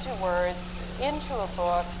into words, into a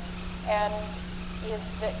book, and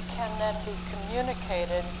can then be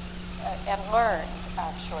communicated and learned,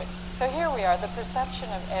 actually. So here we are, the perception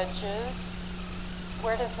of edges.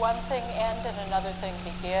 Where does one thing end and another thing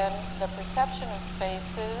begin? The perception of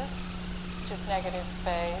spaces, which is negative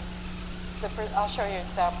space. I'll show you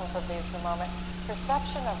examples of these in a moment.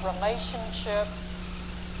 Perception of relationships,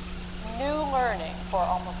 new learning for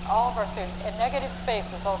almost all of our students. And negative space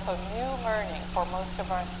is also new learning for most of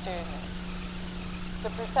our students. The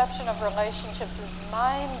perception of relationships is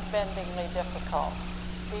mind-bendingly difficult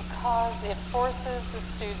because it forces the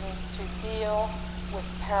students to deal with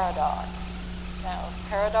paradox. Now,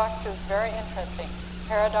 paradox is very interesting.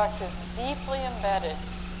 Paradox is deeply embedded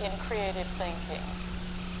in creative thinking.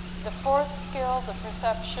 The fourth skill, the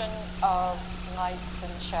perception of lights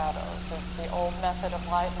and shadows, is the old method of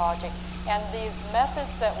light logic. And these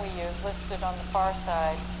methods that we use, listed on the far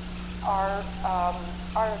side, are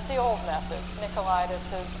the old methods,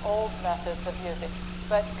 Nicolaitis's old methods of using,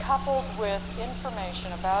 but coupled with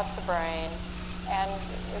information about the brain and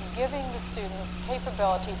giving the students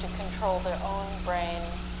capability to control their own brain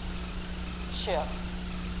shifts,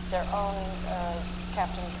 their own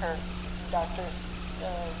Captain Kirk, Dr.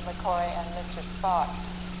 McCoy, and Mr. Spock.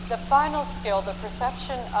 The final skill, the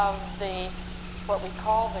perception of what we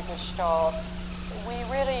call the Gestalt, we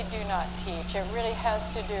really do not teach. It really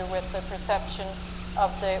has to do with the perception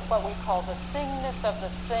of what we call the thingness of the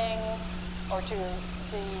thing, or to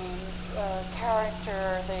the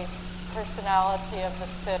character, the personality of the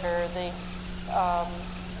sitter,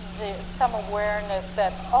 some awareness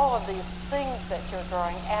that all of these things that you're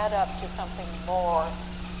drawing add up to something more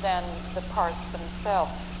than the parts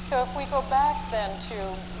themselves. So if we go back then to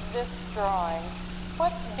this drawing,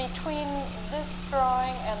 between this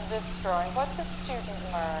drawing and this drawing, what the student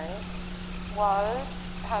learned was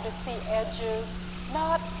how to see edges,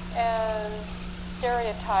 not as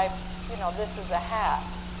stereotyped, this is a hat,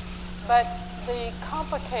 but the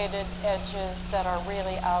complicated edges that are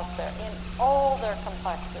really out there in all their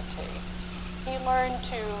complexity. He learned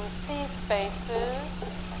to see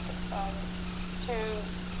spaces, to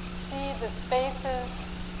see the spaces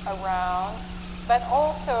around, but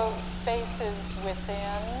also spaces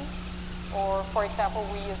within, or for example,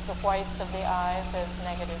 we use the whites of the eyes as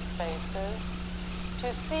negative spaces.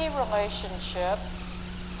 To see relationships,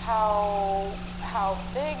 how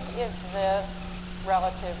big is this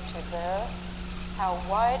relative to this? How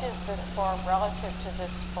wide is this form relative to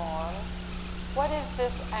this form? What is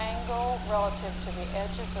this angle relative to the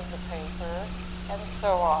edges of the paper? And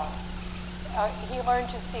so on. He learned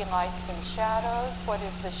to see lights and shadows. What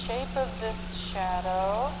is the shape of this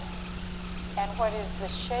shadow? And what is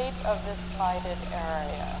the shape of this lighted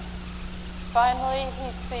area? Finally,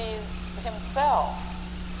 he sees himself.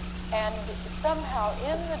 And somehow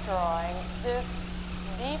in the drawing, this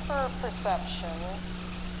deeper perception,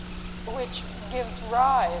 which gives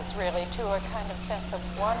rise really to a kind of sense of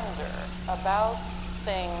wonder about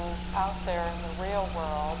things out there in the real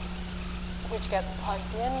world, which gets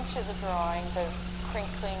plugged into the drawing, the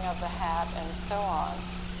crinkling of the hat and so on,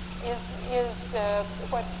 is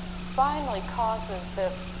what finally causes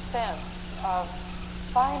this sense of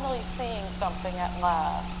finally seeing something at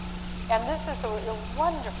last. And this is a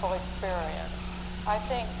wonderful experience. I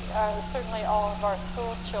think certainly all of our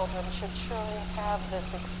school children should surely have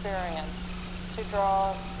this experience, to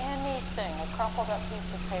draw anything, a crumpled up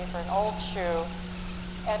piece of paper, an old shoe,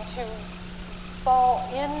 and to fall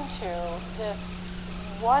into this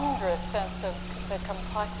wondrous sense of the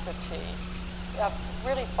complexity, of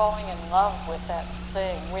really falling in love with that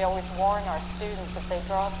thing. We always warn our students, if they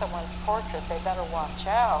draw someone's portrait, they better watch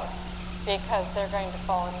out, because they're going to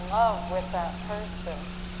fall in love with that person.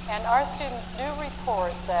 And our students do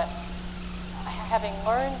report that having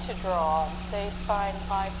learned to draw, they find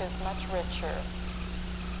life is much richer,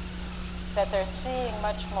 that they're seeing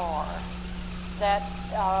much more, that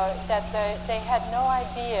they had no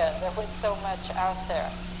idea there was so much out there.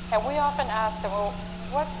 And we often ask them, well,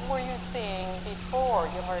 what were you seeing before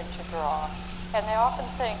you learned to draw? And they often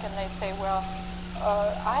think, and they say, well,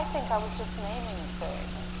 I think I was just naming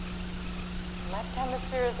things. Left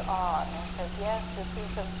hemisphere is on. And says, yes, this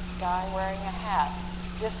is a guy wearing a hat.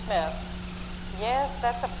 Dismissed. Yes,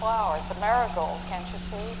 that's a flower. It's a marigold, can't you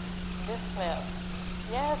see? Dismissed.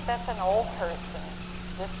 Yes, that's an old person.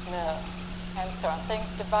 Dismissed. And so on.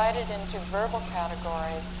 Things divided into verbal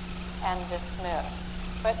categories and dismissed.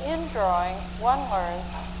 But in drawing, one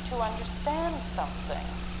learns to understand something.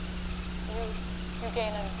 You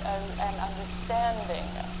gain an understanding.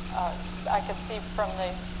 I could see from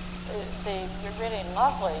the really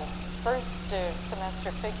lovely first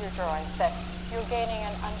semester figure drawings that you're gaining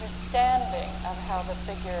an understanding of how the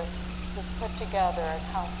figure is put together and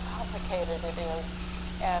how complicated it is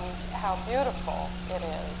and how beautiful it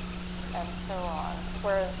is, and so on.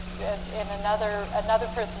 Whereas in another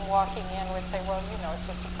person walking in would say, well, it's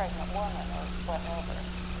just a pregnant woman or whatever.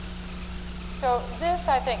 So this,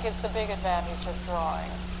 I think, is the big advantage of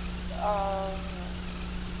drawing.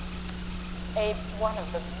 One of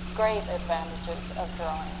the great advantages of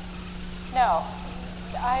drawing. Now,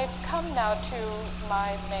 I've come now to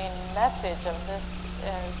my main message of this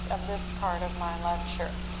part of my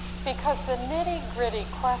lecture, because the nitty-gritty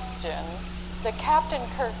question, the Captain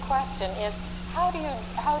Kirk question, is how do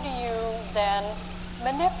you then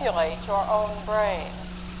manipulate your own brain?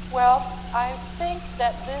 Well, I think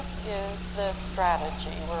that this is the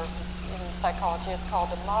strategy, or in psychology it's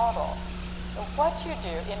called a model. What you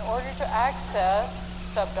do in order to access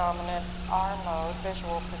subdominant R mode,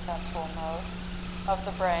 visual perceptual mode of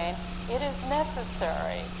the brain, it is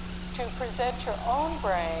necessary to present your own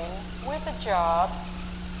brain with a job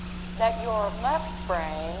that your left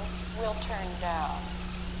brain will turn down.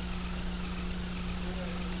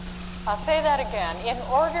 I'll say that again. In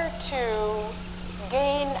order to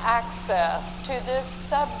gain access to this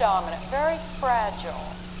subdominant, very fragile,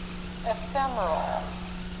 ephemeral,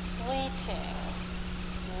 fleeting,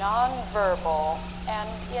 nonverbal, and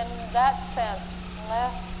in that sense,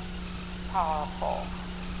 less powerful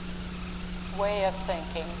way of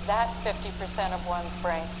thinking, that 50% of one's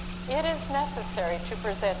brain, it is necessary to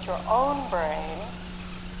present your own brain,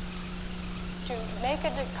 to make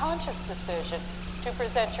a conscious decision, to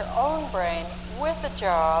present your own brain with a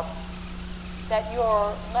job that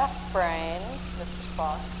your left brain, Mr.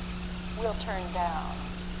 Spock, will turn down.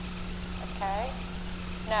 Okay?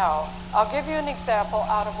 Now, I'll give you an example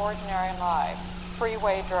out of ordinary life.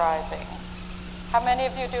 Freeway driving. How many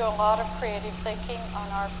of you do a lot of creative thinking on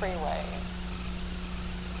our freeways?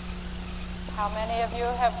 How many of you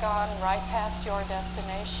have gone right past your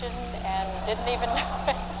destination and didn't even know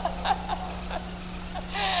it?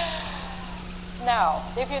 Now,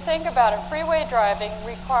 if you think about it, freeway driving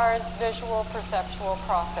requires visual perceptual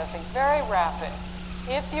processing, very rapid.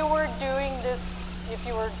 If you were doing this, if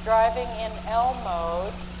you were driving in L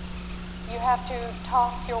mode, you have to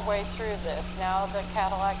talk your way through this. Now the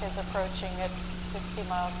Cadillac is approaching at 60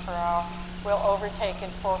 miles per hour. We'll overtake in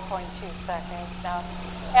 4.2 seconds now.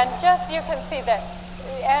 And just you can see that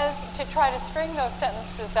as to try to string those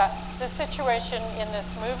sentences out, the situation in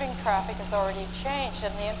this moving traffic has already changed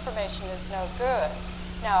and the information is no good.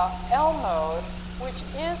 Now, L mode, which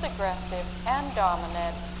is aggressive and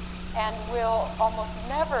dominant and will almost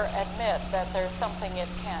never admit that there's something it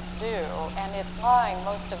can't do, and it's lying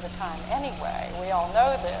most of the time anyway, we all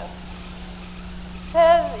know this,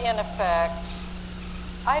 says in effect,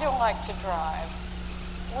 I don't like to drive.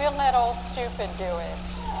 We'll let old stupid do it.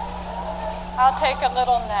 I'll take a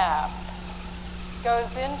little nap.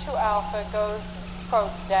 Goes into alpha, goes,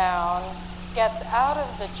 quote, down, gets out of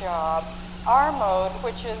the job. R mode,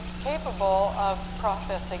 which is capable of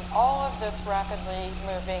processing all of this rapidly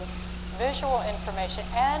moving visual information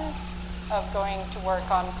and of going to work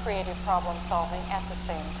on creative problem solving at the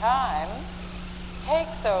same time,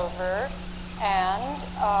 takes over and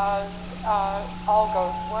all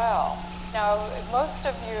goes well. Now, most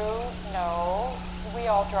of you know we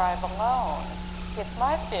all drive alone. It's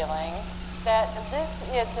my feeling that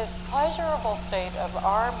this pleasurable state of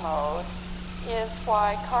R mode is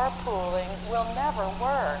why carpooling will never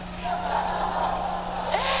work.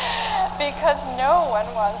 Because no one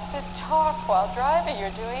wants to talk while driving.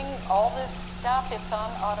 You're doing all this stuff, it's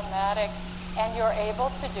on automatic, and you're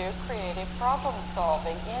able to do creative problem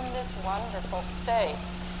solving in this wonderful state.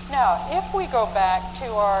 Now, if we go back to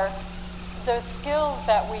the skills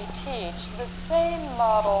that we teach, the same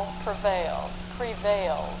model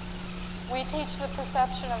prevails. We teach the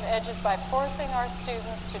perception of edges by forcing our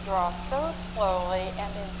students to draw so slowly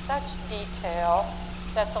and in such detail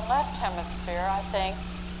that the left hemisphere, I think,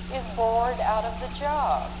 is bored out of the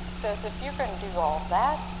job. Says, if you're going to do all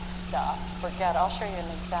that stuff, forget it. I'll show you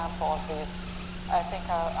an example of these. I think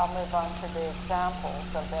I'll move on to the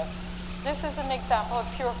examples of this. This is an example of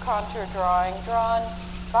pure contour drawing drawn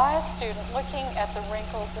by a student looking at the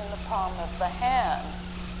wrinkles in the palm of the hand.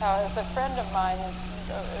 Now, as a friend of mine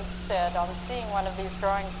said on seeing one of these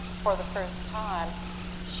drawings for the first time,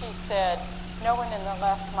 she said, no one in the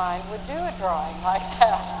left mind would do a drawing like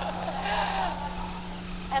that.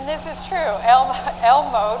 And this is true. L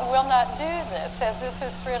mode will not do this, says this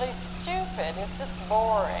is really stupid. It's just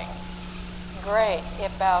boring. Great.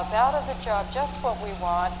 It bows out of the job just what we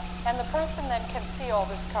want, and the person then can see all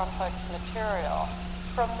this complex material.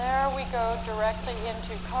 From there, we go directly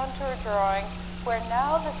into contour drawing, where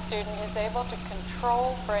now the student is able to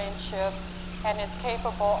control brain shifts and is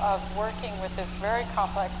capable of working with this very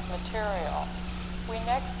complex material. We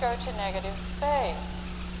next go to negative space.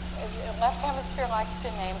 Left hemisphere likes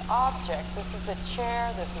to name objects. This is a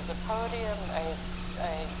chair, this is a podium, a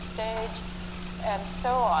stage, and so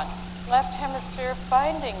on. Left hemisphere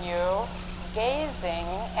finding you gazing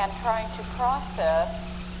and trying to process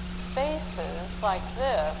spaces like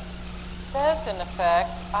this says, in effect,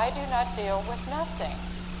 I do not deal with nothing.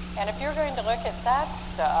 And if you're going to look at that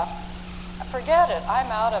stuff, forget it, I'm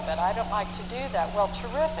out of it, I don't like to do that. Well,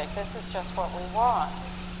 terrific, this is just what we want.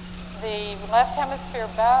 The left hemisphere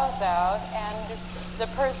bows out, and the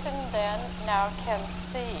person then now can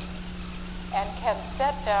see and can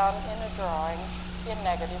set down in a drawing in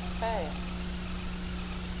negative space.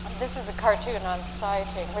 This is a cartoon on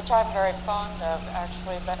sighting, which I'm very fond of,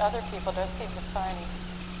 actually, but other people don't seem to find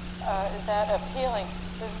that appealing.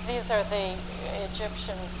 These are the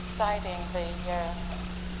Egyptians sighting the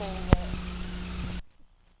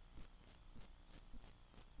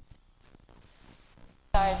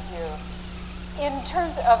side view. In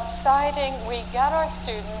terms of citing, we get our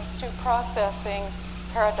students to processing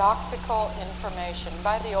paradoxical information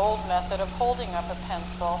by the old method of holding up a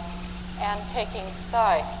pencil and taking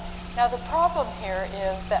sights. Now the problem here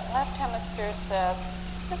is that left hemisphere says,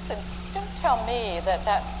 listen, don't tell me that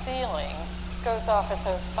that ceiling goes off at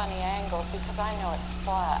those funny angles because I know it's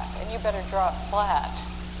flat, and you better draw it flat.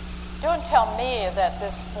 Don't tell me that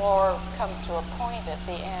this floor comes to a point at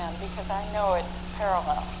the end because I know it's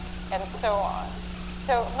parallel, and so on.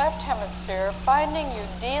 So left hemisphere, finding you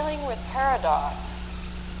dealing with paradox,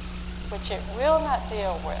 which it will not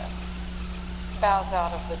deal with, bows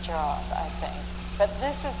out of the job, I think. But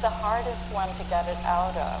this is the hardest one to get it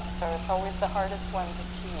out of, so it's always the hardest one to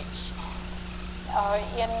teach.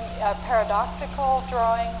 In a paradoxical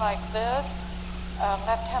drawing like this,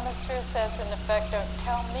 left hemisphere says, in effect, don't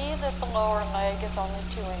tell me that the lower leg is only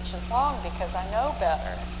 2 inches long because I know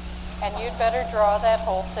better. And you'd better draw that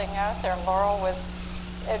whole thing out there. Laurel was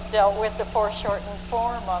dealt with the foreshortened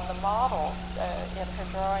form on the model in her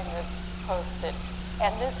drawing that's posted.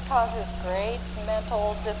 And this causes great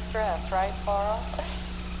mental distress, right, Laurel,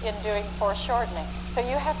 in doing foreshortening. So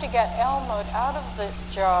you have to get L mode out of the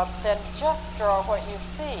job, then just draw what you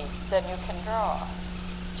see, then you can draw.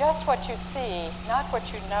 Just what you see, not what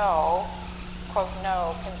you know, quote,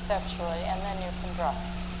 know conceptually, and then you can draw.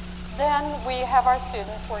 Then we have our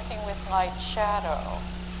students working with light shadow.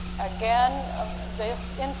 Again,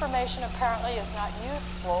 this information apparently is not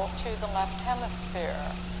useful to the left hemisphere.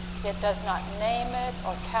 It does not name it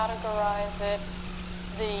or categorize it.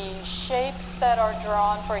 The shapes that are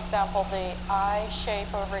drawn, for example, the eye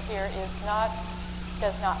shape over here does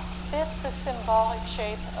not fit the symbolic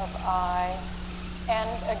shape of eye. And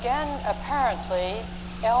again, apparently,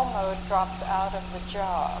 L mode drops out of the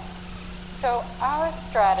job. So our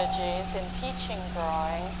strategies in teaching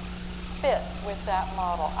drawing fit with that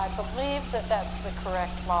model. I believe that that's the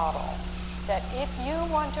correct model. That if you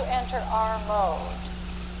want to enter R mode,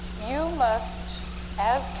 you must,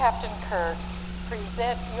 as Captain Kirk,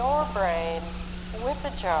 present your brain with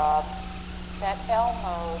a job that L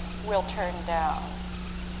mode will turn down.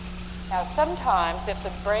 Now sometimes if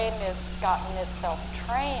the brain has gotten itself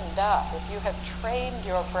trained up, if you have trained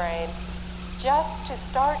your brain just to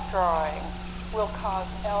start drawing, will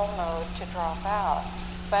cause L mode to drop out.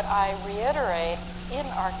 But I reiterate, in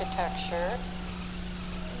architecture,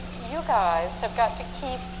 you guys have got to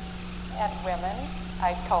keep, and women,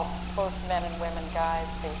 I call both men and women guys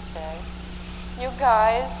these days, you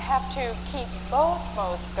guys have to keep both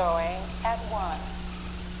modes going at once.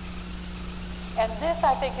 And this,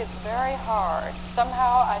 I think, is very hard.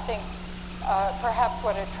 Somehow, I think, perhaps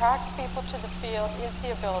what attracts people to the field is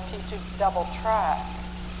the ability to double track.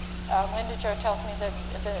 Linda Jo tells me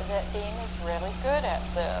that Dean is really good at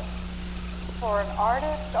this. For an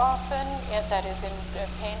artist, often, that is in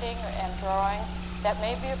painting and drawing, that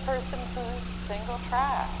may be a person who's single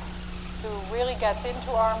track, who really gets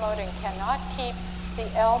into R mode and cannot keep the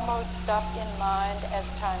L mode stuff in mind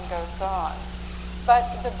as time goes on. But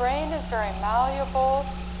the brain is very malleable.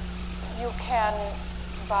 You can,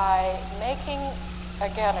 by making,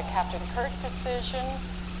 again, a Captain Kirk decision,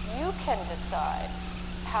 you can decide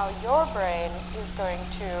how your brain is going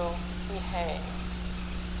to behave.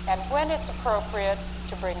 And when it's appropriate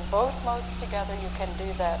to bring both modes together, you can do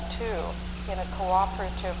that too, in a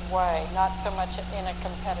cooperative way, not so much in a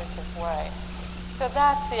competitive way. So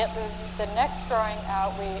that's it. The next drawing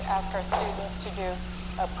out, we ask our students to do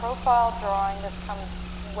a profile drawing. This comes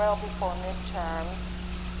well before midterm.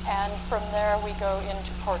 And from there, we go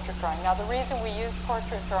into portrait drawing. Now, the reason we use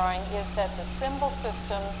portrait drawing is that the symbol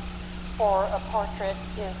system for a portrait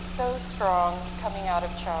is so strong coming out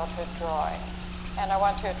of childhood drawing. And I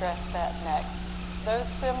want to address that next. Those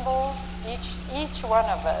symbols, each one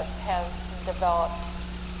of us has developed.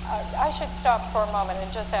 I should stop for a moment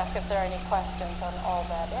and just ask if there are any questions on all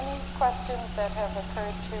that. Any questions that have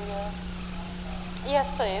occurred to you?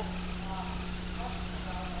 Yes, please.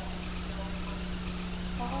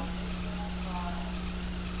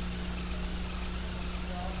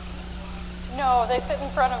 No, they sit in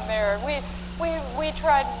front of a mirror. We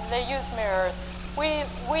tried, they use mirrors.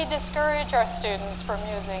 We discourage our students from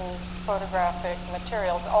using photographic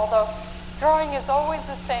materials, although drawing is always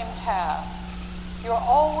the same task. You're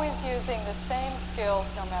always using the same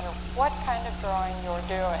skills no matter what kind of drawing you're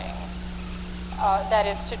doing. That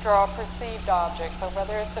is to draw perceived objects. So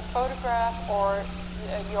whether it's a photograph or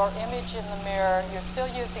your image in the mirror, you're still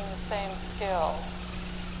using the same skills.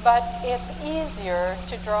 But it's easier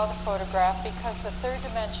to draw the photograph because the third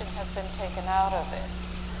dimension has been taken out of it.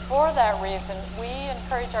 For that reason, we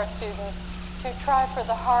encourage our students to try for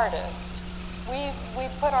the hardest. we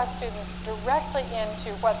put our students directly into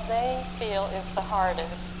what they feel is the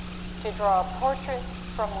hardest, to draw a portrait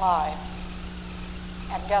from life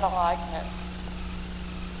and get a likeness.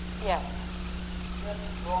 Yes?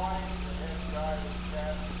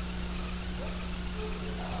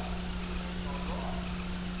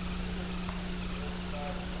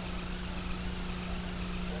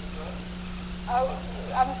 Oh,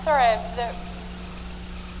 I'm sorry.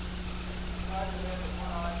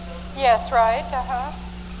 Yes, right. Uh-huh.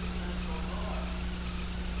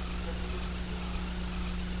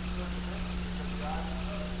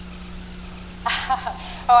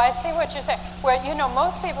 Oh, I see what you're saying. Well, you know,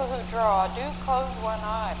 most people who draw do close one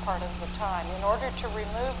eye part of the time in order to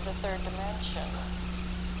remove the third dimension,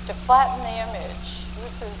 to flatten the image.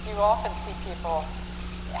 This is, you often see people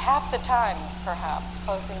half the time, perhaps,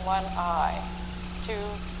 closing one eye to,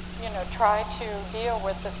 you know, try to deal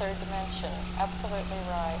with the third dimension. Absolutely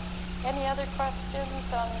right. Any other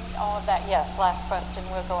questions on all of that? Yes, last question.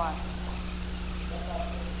 We'll go on.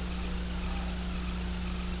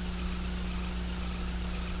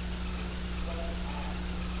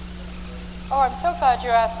 Oh, I'm so glad you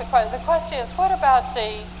asked the question. The question is, what about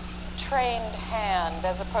the trained hand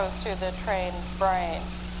as opposed to the trained brain?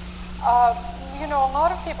 You know, a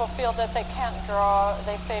lot of people feel that they can't draw,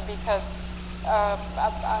 they say, because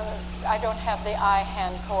I don't have the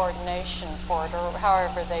eye-hand coordination for it, or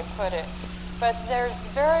however they put it. But there's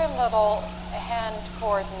very little hand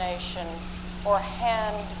coordination or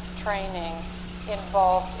hand training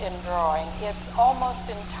involved in drawing. It's almost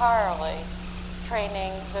entirely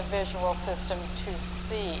training the visual system to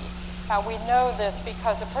see. Now, we know this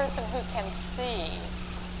because a person who can see,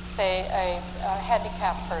 say a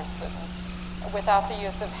handicapped person, without the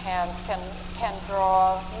use of hands, can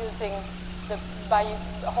draw using by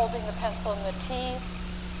holding the pencil in the teeth,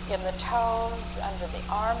 in the toes, under the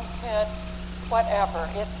armpit, whatever.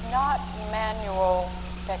 It's not manual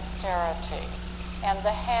dexterity. And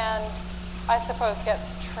the hand, I suppose,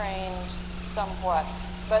 gets trained somewhat.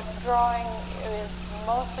 But drawing is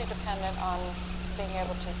mostly dependent on being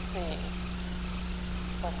able to see.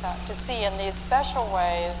 To see in these special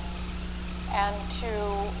ways and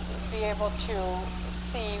to be able to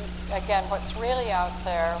see, again, what's really out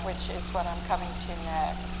there, which is what I'm coming to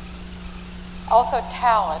next. Also,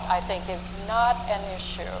 talent, I think, is not an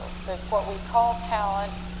issue. What we call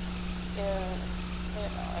talent is, you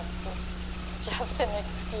know, it's just an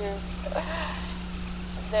excuse.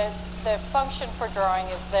 The function for drawing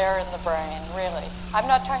is there in the brain, really. I'm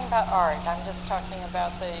not talking about art. I'm just talking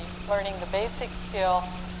about learning the basic skill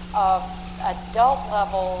of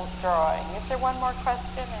adult-level drawing. Is there one more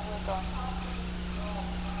question? And we'll go on.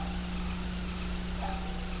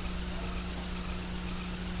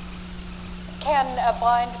 Can a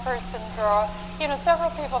blind person draw? You know, several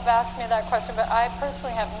people have asked me that question, but I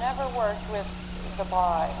personally have never worked with the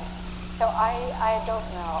blind. So I don't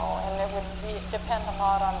know, and it would depend a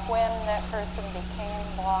lot on when that person became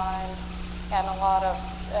blind and a lot of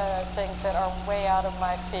things that are way out of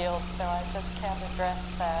my field, so I just can't address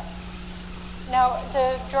that. Now,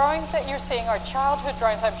 the drawings that you're seeing are childhood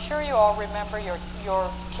drawings. I'm sure you all remember your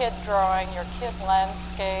kid drawing, your kid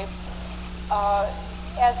landscape.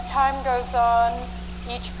 As time goes on,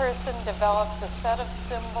 each person develops a set of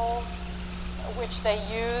symbols which they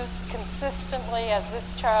use consistently, as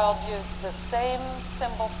this child used the same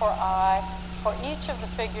symbol for eye for each of the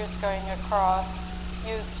figures going across,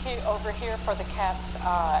 used over here for the cat's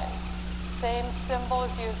eyes. Same symbol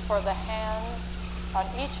is used for the hands on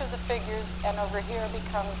each of the figures, and over here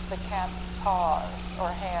becomes the cat's paws or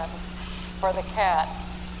hands for the cat.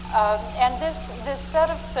 And this set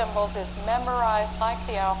of symbols is memorized like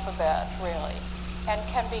the alphabet, really, and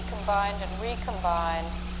can be combined and recombined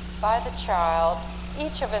by the child.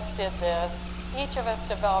 Each of us did this. Each of us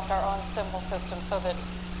developed our own symbol system so that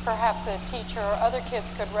perhaps a teacher or other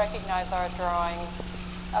kids could recognize our drawings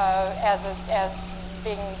as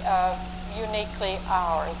being uniquely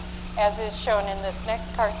ours. As is shown in this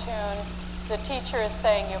next cartoon, the teacher is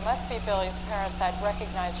saying, "You must be Billy's parents. I'd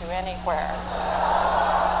recognize you anywhere."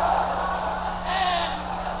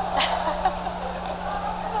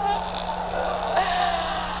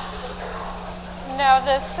 Now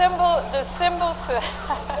the symbol system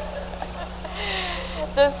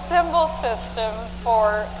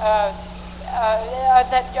for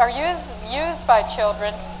that are used by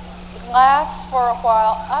children lasts for a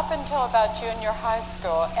while up until about junior high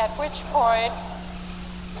school, at which point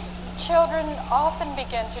children often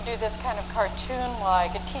begin to do this kind of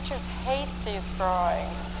cartoon-like, and teachers hate these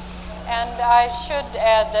drawings. And I should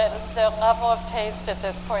add that the level of taste at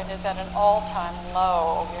this point is at an all-time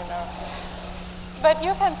low, you know. But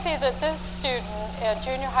you can see that this student at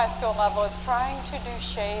junior high school level is trying to do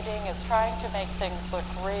shading, is trying to make things look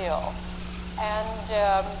real. And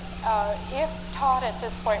if taught at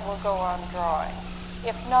this point, we'll go on drawing.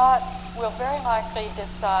 If not, we'll very likely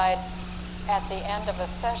decide at the end of a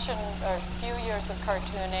session or a few years of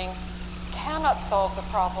cartooning, cannot solve the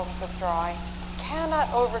problems of drawing, cannot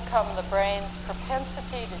overcome the brain's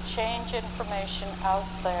propensity to change information out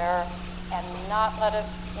there and not let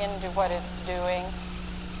us into what it's doing,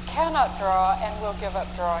 cannot draw, and will give up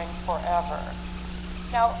drawing forever.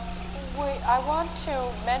 Now, I want to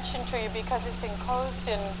mention to you, because it's enclosed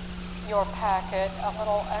in your packet, a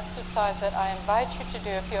little exercise that I invite you to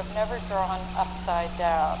do if you have never drawn upside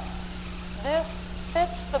down. This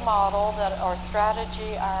fits the model or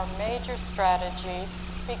strategy, our major strategy,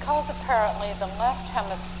 because apparently the left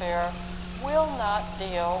hemisphere will not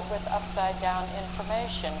deal with upside down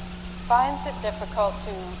information, finds it difficult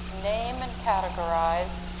to name and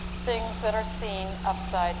categorize things that are seen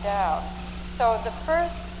upside down. So the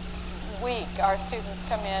first week our students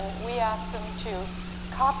come in, we ask them to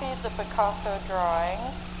copy the Picasso drawing,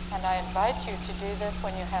 and I invite you to do this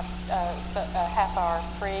when you have a half hour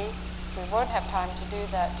free. We won't have time to do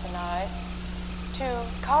that tonight. To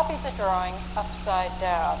copy the drawing upside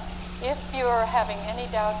down. If you're having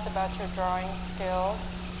any doubts about your drawing skills,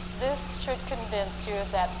 this should convince you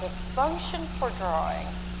that the function for drawing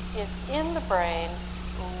is in the brain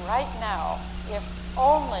right now, if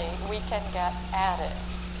only we can get at it.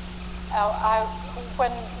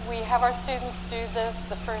 When we have our students do this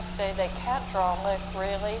the first day, they can't draw a lick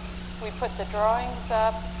really. We put the drawings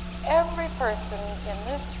up. Every person in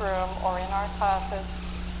this room or in our classes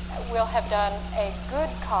will have done a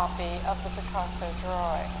good copy of the Picasso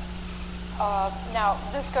drawing. Now,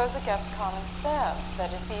 this goes against common sense,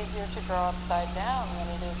 that it's easier to draw upside down than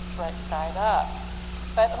it is right side up.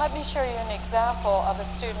 But let me show you an example of a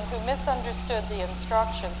student who misunderstood the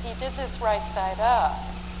instructions. He did this right side up,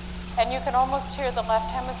 and you can almost hear the left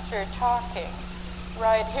hemisphere talking.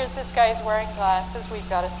 Right, here's this guy, he's wearing glasses. We've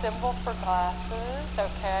got a symbol for glasses,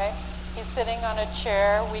 okay? He's sitting on a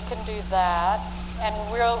chair, we can do that. And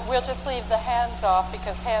we'll just leave the hands off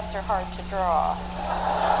because hands are hard to draw.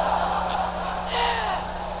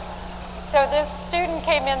 So this student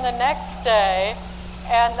came in the next day,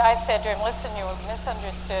 and I said to him, listen, you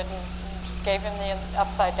misunderstood, and gave him the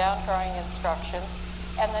upside down drawing instructions.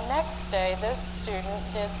 And the next day, this student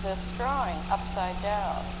did this drawing upside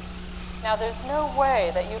down. Now, there's no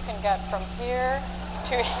way that you can get from here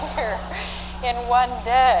to here in one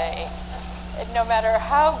day. No matter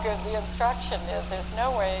how good the instruction is, there's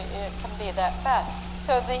no way it can be that fast.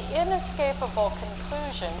 So the inescapable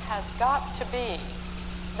conclusion has got to be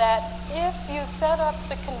that if you set up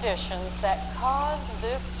the conditions that cause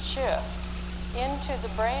this shift into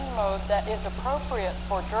the brain mode that is appropriate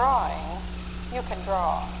for drawing, you can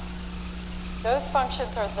draw. Those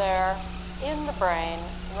functions are there in the brain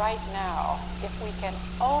right now if we can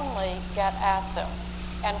only get at them.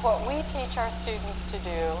 And what we teach our students to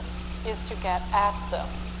do is to get at them.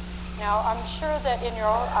 Now, I'm sure that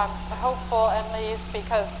I'm hopeful at least,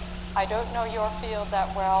 because I don't know your field that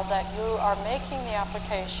well, that you are making the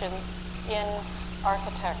applications in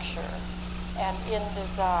architecture and in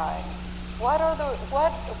design. What are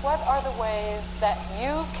the ways that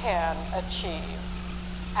you can achieve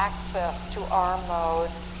access to our mode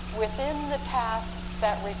within the tasks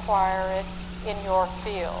that require it in your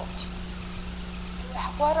field?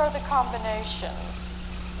 What are the combinations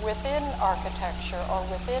within architecture or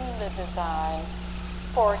within the design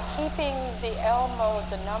for keeping the L mode,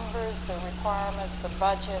 the numbers, the requirements, the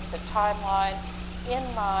budget, the timeline in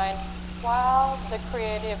mind while the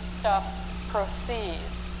creative stuff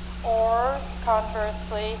proceeds? Or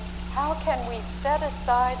conversely, how can we set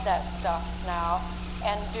aside that stuff now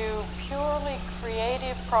and do purely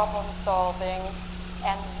creative problem solving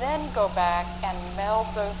and then go back and meld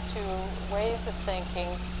those two ways of thinking,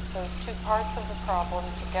 those two parts of the problem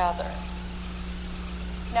together?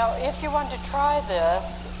 Now, if you want to try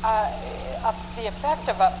this, the effect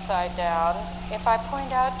of upside down, if I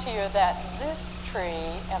point out to you that this tree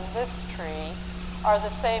and this tree are the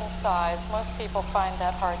same size, most people find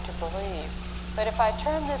that hard to believe. But if I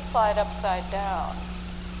turn this slide upside down,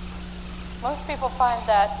 most people find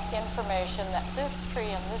that information that this tree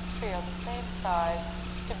and this tree are the same size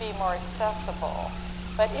to be more accessible.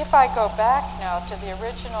 But if I go back now to the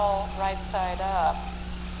original right side up,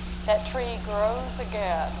 that tree grows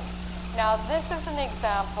again. Now, this is an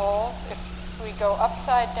example. If we go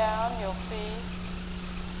upside down, you'll see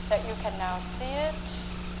that you can now see it,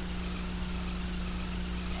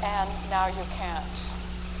 and now you can't.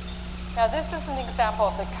 Now this is an example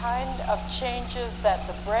of the kind of changes that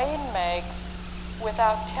the brain makes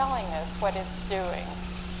without telling us what it's doing.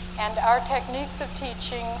 And our techniques of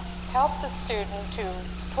teaching help the student to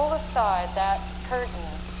pull aside that curtain,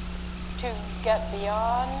 to get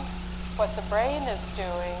beyond what the brain is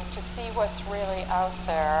doing, to see what's really out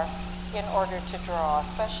there in order to draw.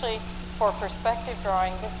 Especially for perspective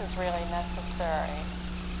drawing, this is really necessary.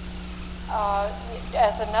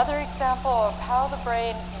 As another example of how the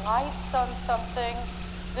brain lights on something,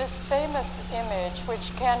 this famous image,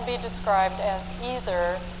 which can be described as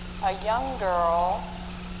either a young girl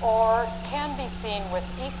or can be seen with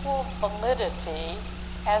equal validity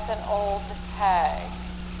as an old hag.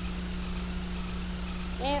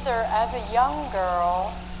 Either as a young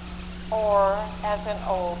girl or as an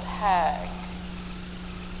old hag.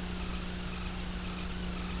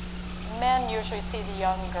 Men usually see the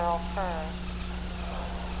young girl first.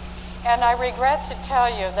 And I regret to tell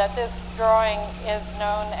you that this drawing is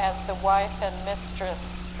known as the wife and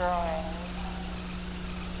mistress drawing.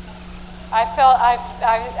 I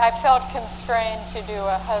felt constrained to do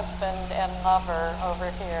a husband and lover over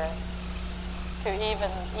here to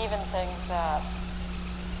even things up.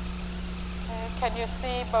 Okay, can you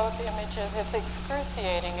see both images? It's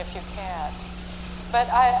excruciating if you can't. But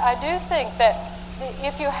I do think that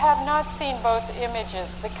if you have not seen both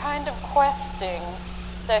images, the kind of questing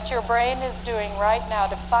that your brain is doing right now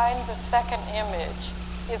to find the second image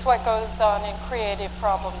is what goes on in creative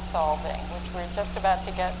problem solving, which we're just about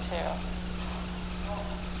to get to.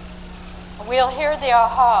 We'll hear the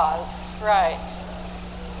ahas, right.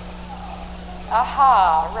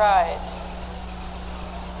 Aha, right.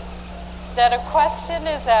 That a question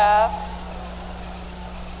is asked,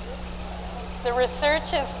 the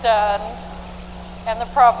research is done, and the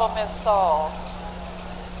problem is solved.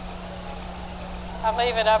 I'll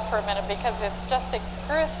leave it up for a minute because it's just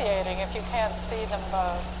excruciating if you can't see them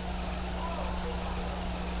both.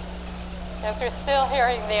 As we're still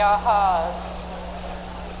hearing the ahas.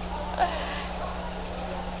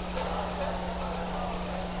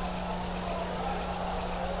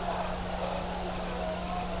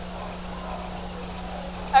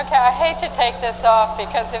 Okay, I hate to take this off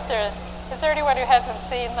because is there anyone who hasn't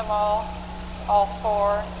seen them all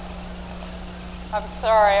four? I'm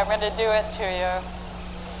sorry, I'm going to do it to you.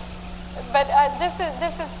 But this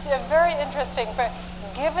is very interesting. But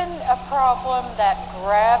given a problem that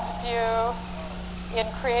grabs you in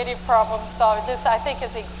creative problem solving, this I think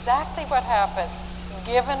is exactly what happened.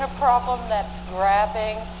 Given a problem that's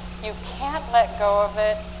grabbing, you can't let go of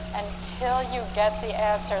it until you get the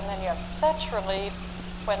answer, and then you have such relief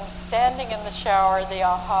when standing in the shower, the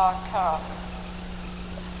aha comes.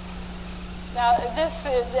 Now, this,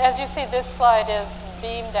 as you see, this slide is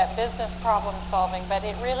beamed at business problem solving, but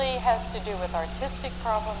it really has to do with artistic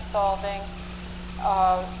problem solving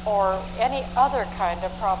or any other kind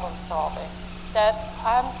of problem solving. That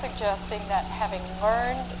I'm suggesting that having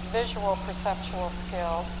learned visual perceptual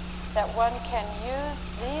skills, that one can use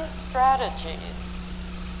these strategies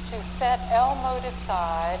to set L mode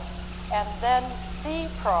aside and then see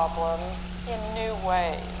problems in new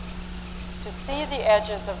ways. To see the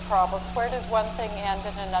edges of problems. Where does one thing end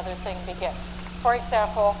and another thing begin? For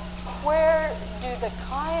example, where do the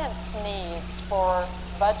client's needs for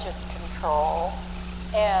budget control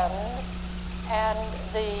end and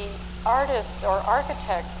the artists or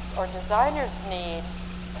architects or designers' need,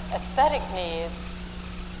 aesthetic needs,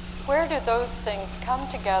 where do those things come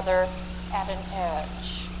together at an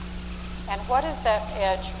edge? And what is that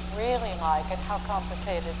edge really like and how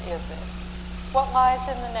complicated is it? What lies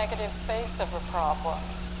in the negative space of a problem?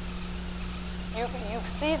 You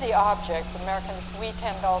see the objects. Americans, we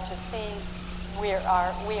tend all to see we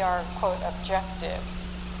are, quote, objective.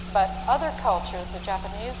 But other cultures, the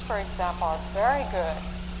Japanese, for example, are very good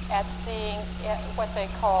at seeing what they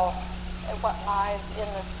call what lies in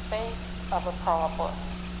the space of a problem,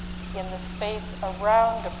 in the space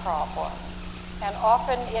around a problem. And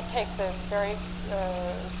often it takes a very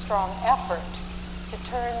strong effort to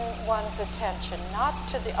turn one's attention not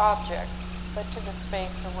to the object, but to the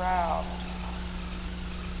space around.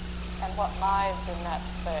 And what lies in that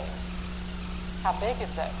space? How big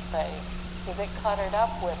is that space? Is it cluttered up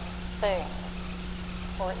with things?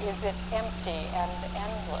 Or is it empty and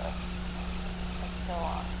endless? And so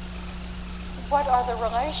on. What are the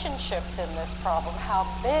relationships in this problem? How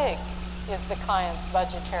big is the client's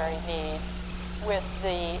budgetary need with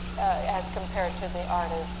the, as compared to the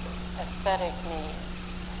artist's aesthetic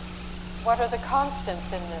needs? What are the constants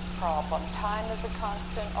in this problem? Time is a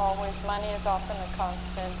constant always. Money is often a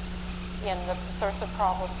constant in the sorts of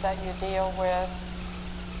problems that you deal with.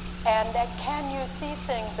 And can you see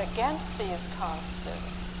things against these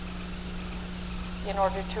constants in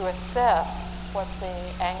order to assess what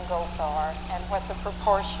the angles are and what the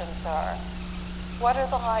proportions are? What are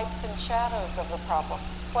the lights and shadows of the problem?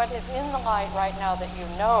 What is in the light right now that you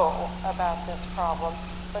know about this problem,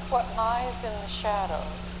 but what lies in the shadow?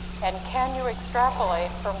 And can you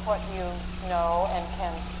extrapolate from what you know and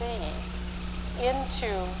can see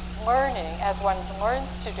into learning, as one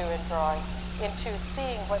learns to do in drawing, into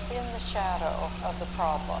seeing what's in the shadow of the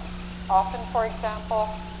problem? Often, for example,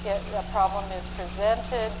 a problem is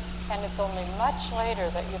presented and it's only much later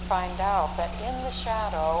that you find out that in the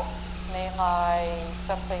shadow may lie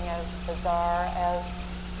something as bizarre as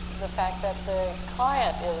the fact that the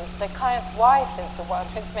client's wife is the one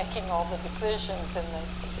who's making all the decisions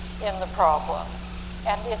in the problem.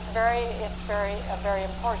 And it's a very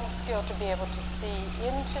important skill to be able to see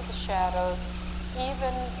into the shadows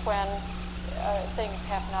even when things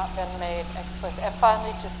have not been made explicit. And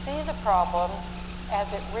finally, to see the problem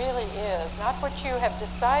as it really is, not what you have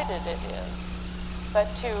decided it is, but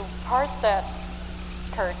to part that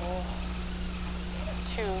curtain,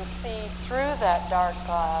 to see through that dark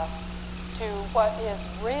glass to what is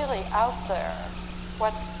really out there,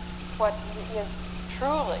 what is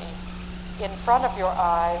truly in front of your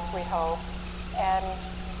eyes, we hope, and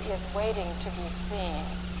is waiting to be seen.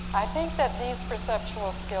 I think that these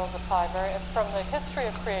perceptual skills apply from the history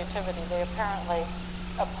of creativity, they apparently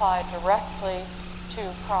apply directly to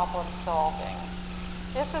problem solving.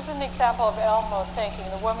 This is an example of Elmo thinking.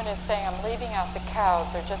 The woman is saying, I'm leaving out the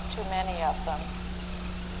cows, there are just too many of them.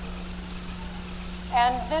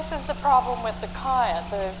 And this is the problem with the client.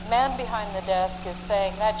 The man behind the desk is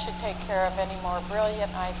saying that should take care of any more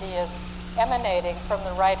brilliant ideas emanating from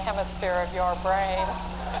the right hemisphere of your brain.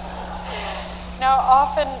 Now,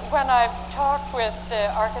 often when I've talked with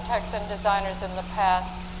architects and designers in the past,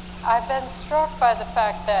 I've been struck by the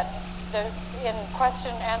fact that in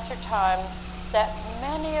question and answer time, that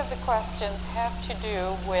many of the questions have to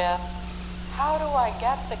do with how do I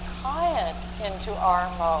get the client into R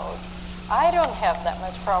mode? I don't have that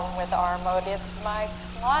much problem with R mode. It's my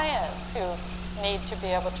clients who need to be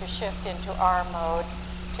able to shift into R mode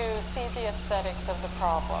to see the aesthetics of the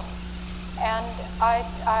problem. And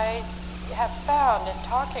I have found in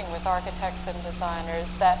talking with architects and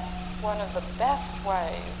designers that one of the best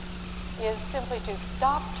ways is simply to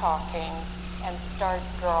stop talking and start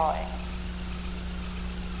drawing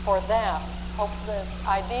for them, hopefully,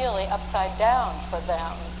 ideally upside down for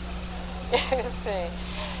them, you see.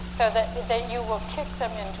 So that you will kick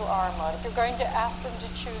them into R mode. If you're going to ask them to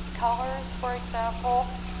choose colors, for example,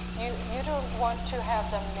 you don't want to have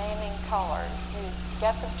them naming colors. You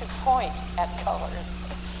get them to point at colors.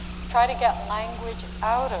 Try to get language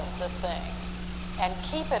out of the thing and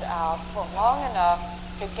keep it out for long enough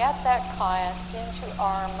to get that client into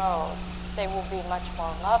R mode. They will be much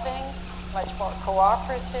more loving, much more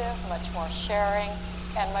cooperative, much more sharing,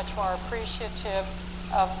 and much more appreciative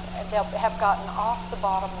they'll have gotten off the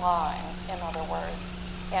bottom line, in other words,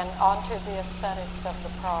 and onto the aesthetics of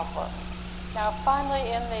the problem. Now, finally,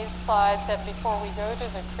 in these slides, and before we go to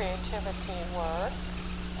the creativity work,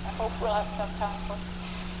 I hope we'll have enough time for,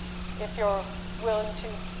 if you're willing to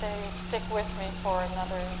stick with me for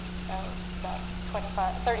another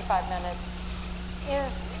about 35 minutes,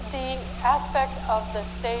 is the aspect of the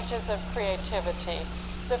stages of creativity.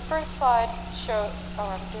 The first slide showed,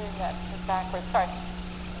 I'm doing that backwards, sorry.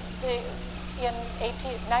 In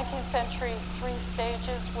 19th century, 3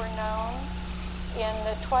 stages were known. In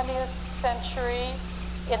the 20th century,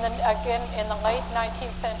 in the late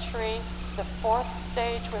 19th century, the 4th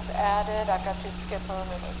stage was added. I got to skip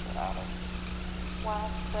over this without a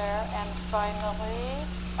while there. And finally,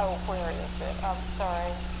 where is it? I'm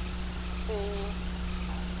sorry.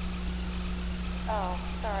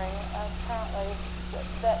 Apparently,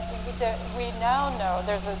 we now know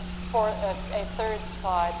there's a 3rd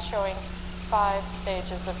slide showing 5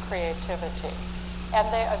 stages of creativity. And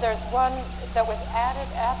there's one that was added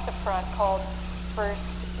at the front called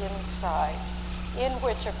First Insight, in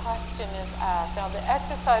which a question is asked. Now, the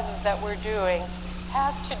exercises that we're doing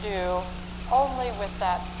have to do only with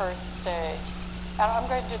that first stage. And I'm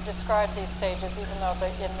going to describe these stages, even though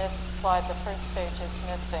in this slide the first stage is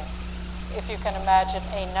missing. If you can imagine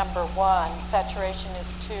a number 1, saturation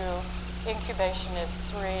is 2, incubation is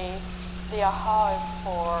 3, the aha is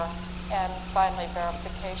 4, and finally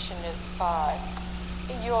verification is 5.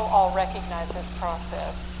 You'll all recognize this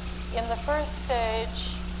process. In the first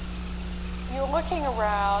stage, you're looking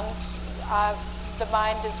around, the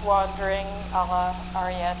mind is wandering, a la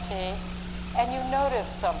Arieti, and you notice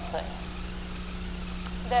something.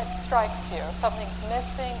 that strikes you. Something's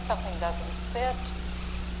missing, something doesn't fit,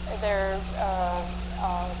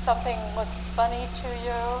 something looks funny to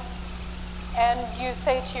you, and you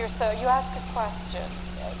say to yourself, you ask a question.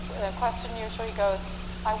 The question usually goes,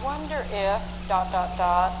 I wonder if, ...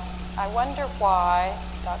 I wonder why, ...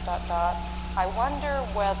 I wonder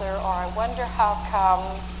whether, or I wonder how come, ...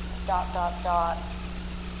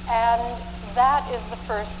 And that is the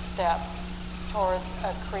first step towards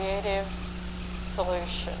a creative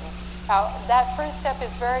solution. Now, that first step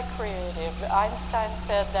is very creative. Einstein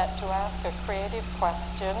said that to ask a creative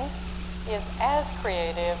question is as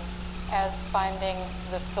creative as finding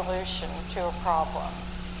the solution to a problem.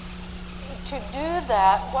 To do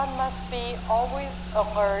that, one must be always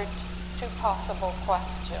alert to possible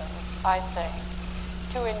questions, I think.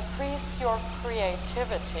 To increase your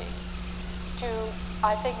creativity,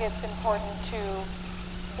 I think it's important to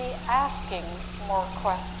be asking more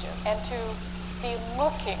questions and to be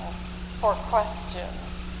looking for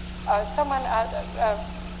questions. A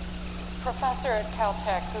professor at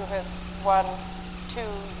Caltech who has won 2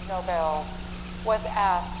 Nobels was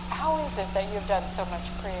asked, how is it that you've done so much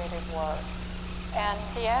creative work? And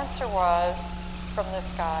the answer was, from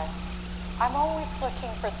this guy, I'm always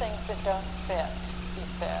looking for things that don't fit, he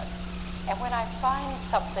said. And when I find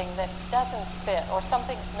something that doesn't fit or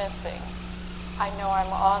something's missing, I know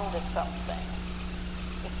I'm on to something.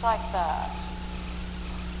 It's like that.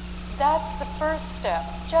 That's the first step,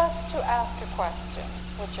 just to ask a question,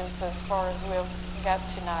 which is as far as we'll get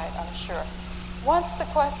tonight, I'm sure. Once the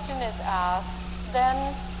question is asked, then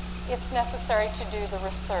it's necessary to do the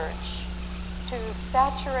research, to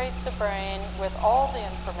saturate the brain with all the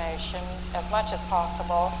information, as much as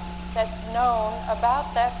possible, that's known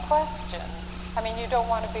about that question. I mean, you don't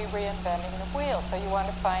want to be reinventing the wheel, so you want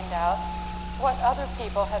to find out what other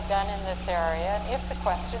people have done in this area and if the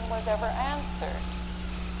question was ever answered.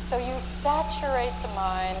 So you saturate the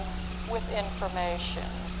mind with information.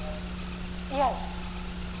 Yes?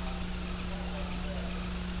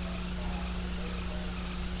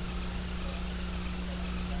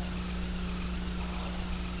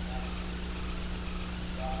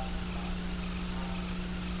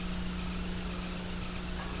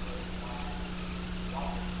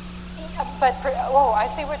 But, I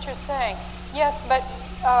see what you're saying. Yes, but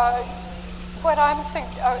what I'm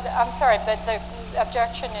sorry, but the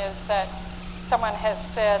objection is that someone has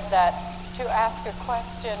said that to ask a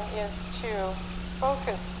question is to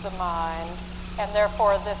focus the mind, and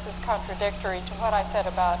therefore this is contradictory to what I said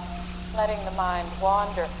about letting the mind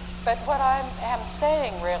wander. But what I am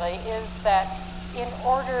saying really is that in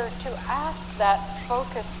order to ask that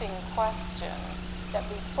focusing question, that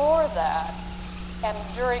before that, and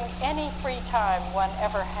during any free time one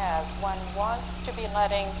ever has, one wants to be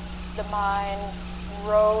letting the mind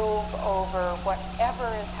rove over whatever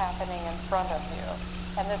is happening in front of you.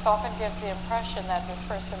 And this often gives the impression that this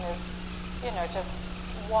person is, just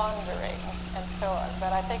wandering and so on.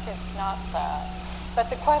 But I think it's not that.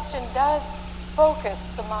 But the question does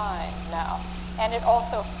focus the mind now. And it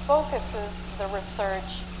also focuses the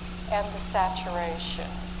research and the saturation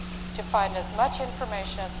to find as much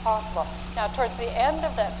information as possible. Now, towards the end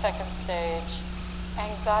of that second stage,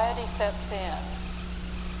 anxiety sets in.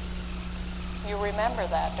 You remember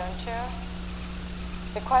that, don't you?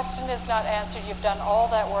 The question is not answered. You've done all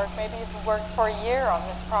that work. Maybe you've worked for a year on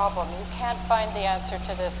this problem. You can't find the answer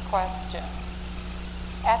to this question.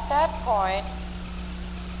 At that point,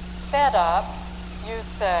 fed up,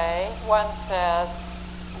 one says,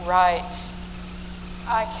 right,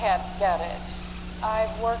 I can't get it.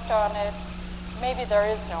 I've worked on it. Maybe there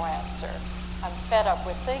is no answer. I'm fed up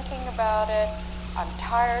with thinking about it. I'm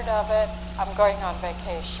tired of it. I'm going on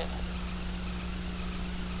vacation.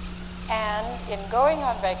 And in going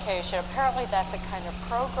on vacation, apparently that's a kind of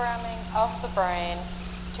programming of the brain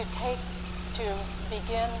to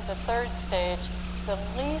begin the third stage, the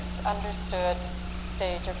least understood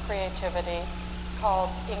stage of creativity, called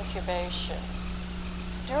incubation,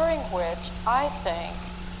 during which I think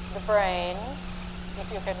the brain,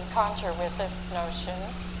 if you can conjure with this notion,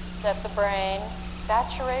 that the brain,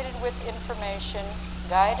 saturated with information,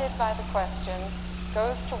 guided by the question,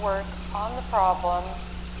 goes to work on the problem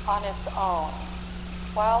on its own,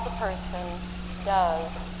 while the person does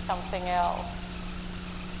something else.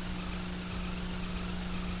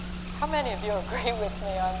 How many of you agree with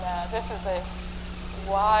me on that? This is a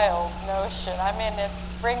wild notion. I mean, it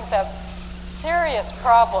brings up serious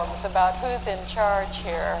problems about who's in charge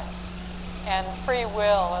here, and free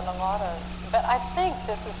will and a lot of, but I think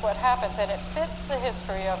this is what happens, and it fits the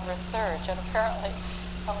history of research, and apparently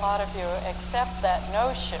a lot of you accept that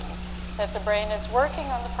notion that the brain is working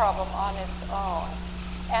on the problem on its own.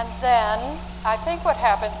 And then I think what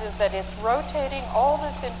happens is that it's rotating all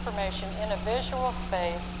this information in a visual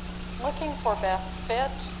space, looking for best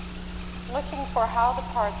fit, looking for how the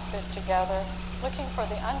parts fit together, looking for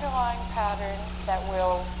the underlying pattern that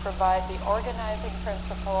will provide the organizing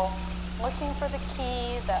principle, looking for the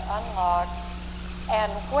key that unlocks.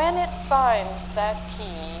 And when it finds that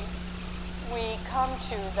key, we come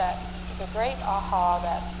to the great aha,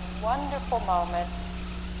 that wonderful moment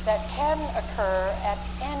that can occur at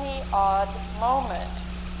any odd moment.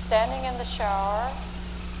 Standing in the shower,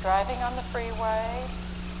 driving on the freeway,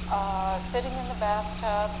 sitting in the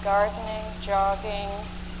bathtub, gardening, jogging,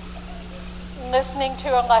 listening to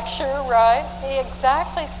a lecture, right?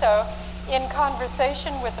 Exactly so. In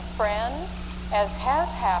conversation with a friend, as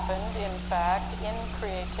has happened, in fact, in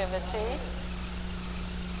creativity.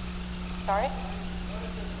 Sorry?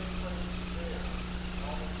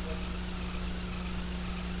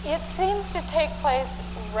 It seems to take place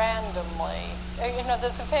randomly. You know,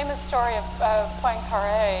 there's a famous story of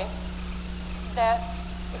Poincaré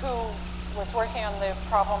who was working on the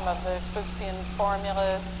problem of the Fuchsian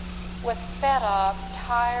formulas, was fed up,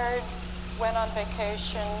 tired, went on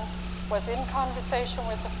vacation, was in conversation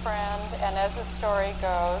with a friend, and as the story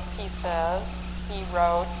goes, he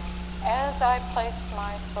wrote, "As I placed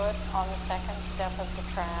my foot on the second step of the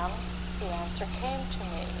tram, the answer came to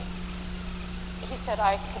me." He said,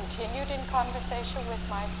 "I continued in conversation with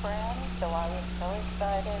my friend, though I was so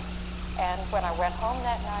excited, and when I went home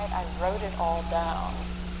that night, I wrote it all down."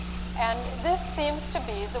 And this seems to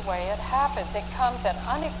be the way it happens. It comes at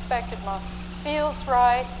unexpected moments, feels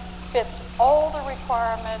right, fits all the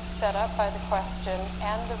requirements set up by the question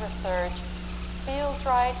and the research, feels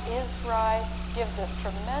right, is right, gives us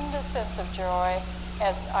tremendous sense of joy,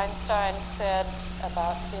 as Einstein said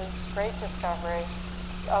about his great discovery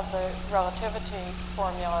of the relativity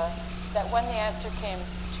formula, that when the answer came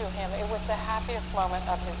to him, it was the happiest moment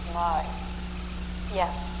of his life.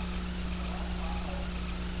 Yes?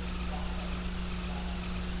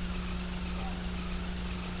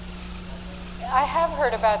 I have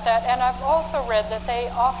heard about that, and I've also read that they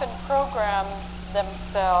often program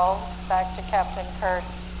themselves, back to Captain Kirk,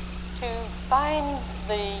 to find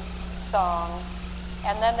the song,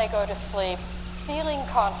 and then they go to sleep feeling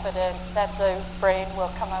confident that the brain will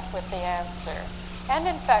come up with the answer. And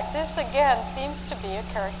in fact, this again seems to be a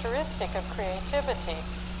characteristic of creativity,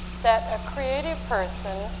 that a creative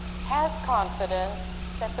person has confidence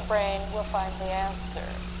that the brain will find the answer.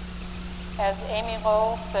 As Amy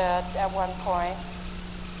Lowell said at one point,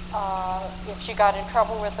 if she got in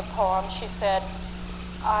trouble with a poem, she said,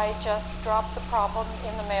 "I just drop the problem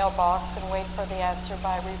in the mailbox and wait for the answer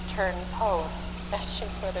by return post," as she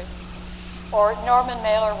put it. Or Norman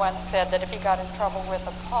Mailer once said that if he got in trouble with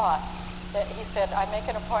a plot, that he said, "I make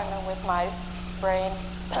an appointment with my brain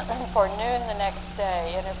for noon the next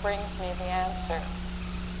day, and it brings me the answer,"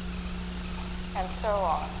 and so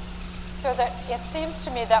on. So that it seems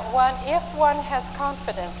to me that if one has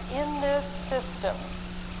confidence in this system,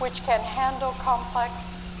 which can handle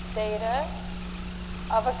complex data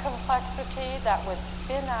of a complexity that would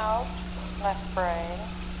spin out left brain,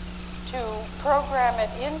 to program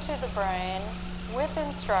it into the brain with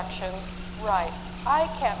instructions, right, I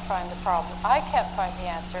can't find the problem, I can't find the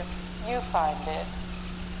answer, you find it,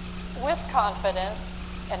 with confidence,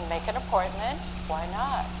 and make an appointment, why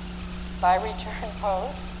not, by return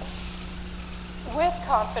post, with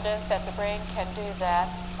confidence that the brain can do that,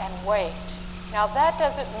 and wait. Now that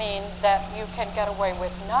doesn't mean that you can get away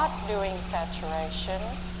with not doing saturation,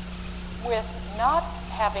 with not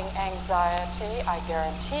having anxiety. I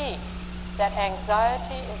guarantee that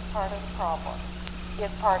anxiety is part of the problem,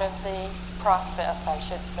 is part of the process, I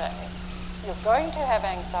should say. You're going to have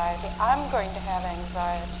anxiety, I'm going to have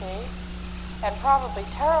anxiety, and probably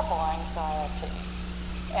terrible anxiety.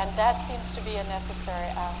 And that seems to be a necessary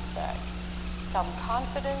aspect. Some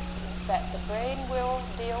confidence that the brain will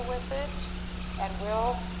deal with it and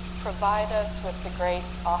will provide us with the great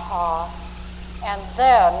aha. And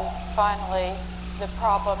then, finally, the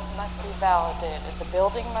problem must be validated. The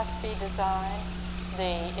building must be designed,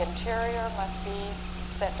 the interior must be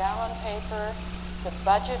set down on paper, the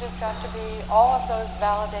budget has got to be, all of those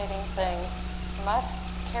validating things must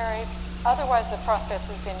carry, otherwise the process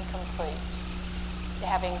is incomplete.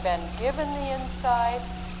 Having been given the insight,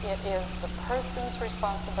 it is the person's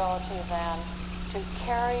responsibility then to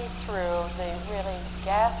carry through the really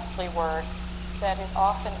ghastly work that it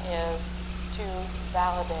often is to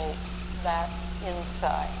validate that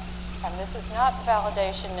insight. And this is not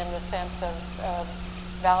validation in the sense of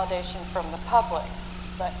validation from the public,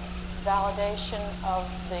 but validation of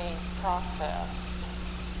the process.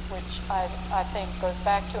 which I think goes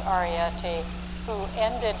back to Arieti, who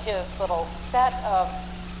ended his little set of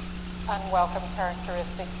unwelcome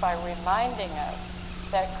characteristics by reminding us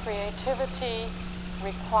that creativity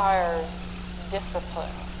requires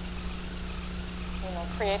discipline. You know,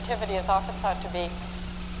 creativity is often thought to be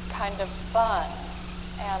kind of fun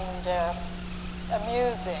and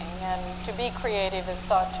amusing, and to be creative is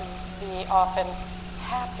thought to be often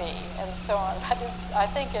happy and so on, but I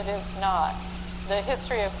think it is not. The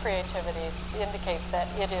history of creativity indicates that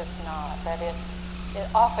it is not, that it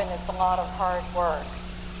often it's a lot of hard work,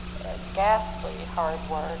 ghastly hard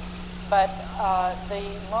work, but the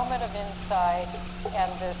moment of insight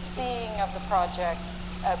and the seeing of the project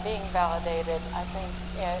being validated, I think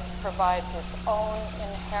it provides its own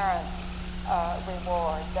inherent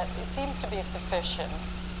reward that it seems to be sufficient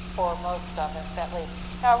for most of us, at least.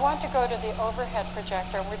 Now I want to go to the overhead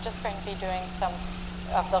projector, and we're just going to be doing some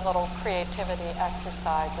of the little creativity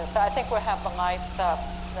exercises. So I think we'll have the lights up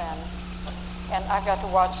then. And I've got to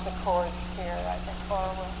watch the cords here. I think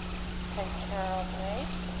Laura will take care of me.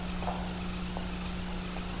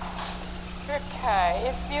 Okay,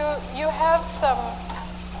 if you have some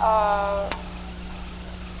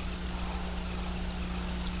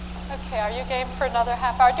okay, are you game for another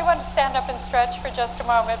half hour? Do you want to stand up and stretch for just a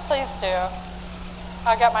moment? Please do.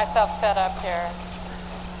 I'll get myself set up here.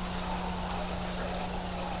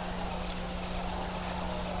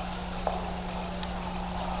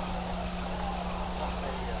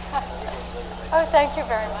 Oh, thank you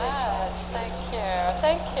very much. Thank you.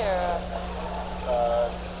 Thank you.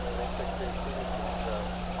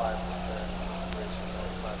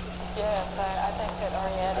 Yes, I think that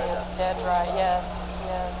Arieti is dead right. Yes,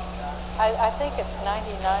 yes. I think it's 99%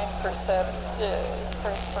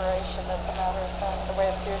 perspiration, as a matter of fact, the way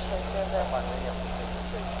it's usually given.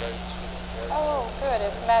 Oh, good.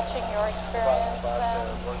 It's matching your experience then?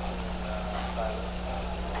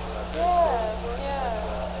 Yes,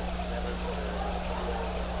 yes.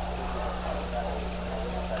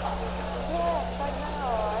 Yes, I know.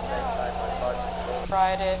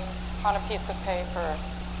 Write it on a piece of paper.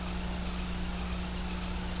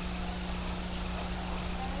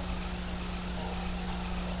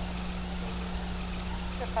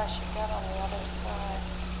 If I should get on the other side.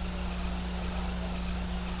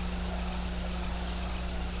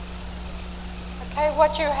 Okay,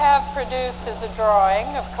 what you have produced is a drawing,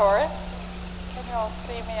 of course. Can you all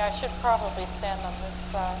see me? I should probably stand on this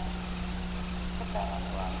side. Put that on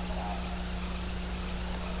the wrong side.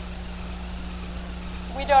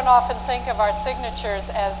 We don't often think of our signatures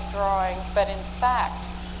as drawings, but in fact,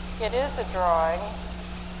 it is a drawing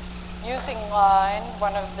using line,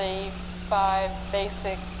 one of the 5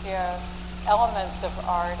 basic elements of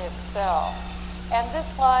art itself. And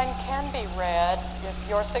this line can be read if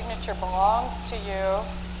your signature belongs to you.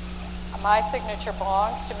 My signature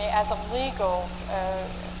belongs to me as a legal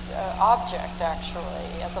object, actually,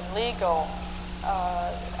 as a legal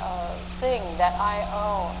thing that I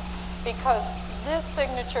own. Because this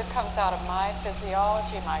signature comes out of my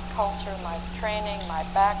physiology, my culture, my training, my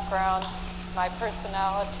background, my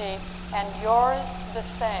personality, and yours the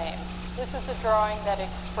same. This is a drawing that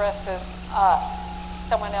expresses us.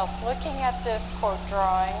 Someone else looking at this, quote,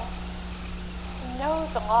 drawing,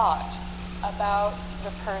 knows a lot about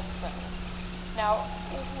the person. Now,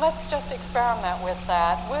 let's just experiment with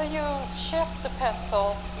that. Will you shift the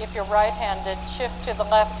pencil, if you're right-handed, shift to the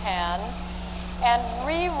left hand, and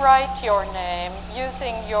rewrite your name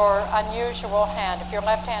using your unusual hand. If you're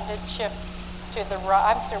left-handed, shift to the right.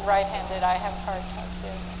 I'm still right-handed. I have a hard time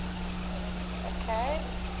doing it. Okay?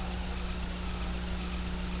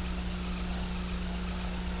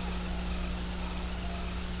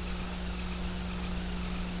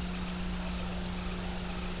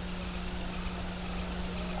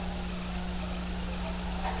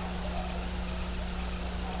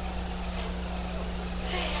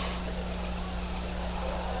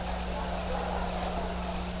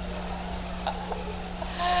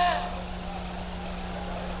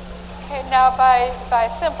 Now, by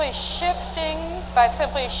simply shifting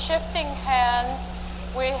hands,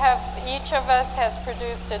 each of us has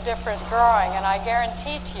produced a different drawing, and I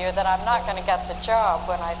guarantee to you that I'm not going to get the job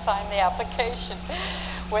when I sign the application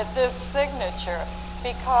with this signature,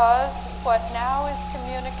 because what now is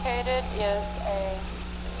communicated is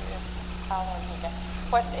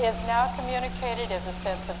what is now communicated is a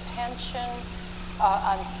sense of tension,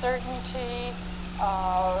 uncertainty,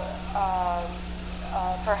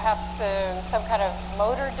 perhaps some kind of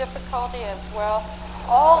motor difficulty as well.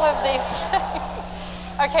 All of these things.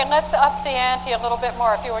 Okay, let's up the ante a little bit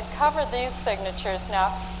more. If you would cover these signatures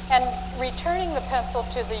now, and returning the pencil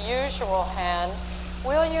to the usual hand,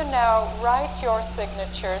 will you now write your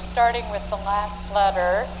signature starting with the last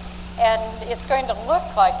letter? And it's going to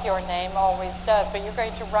look like your name always does, but you're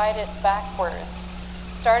going to write it backwards,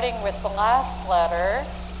 starting with the last letter.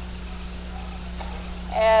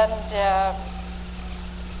 And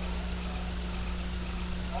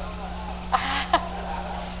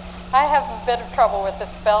I have a bit of trouble with the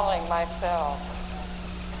spelling myself.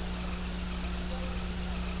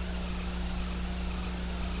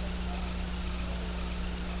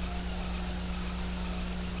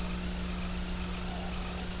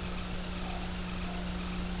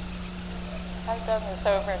 I've done this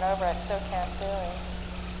over and over, I still can't do it.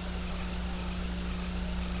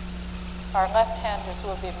 Our left-handers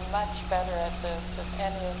will be much better at this than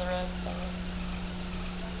any of the rest of us.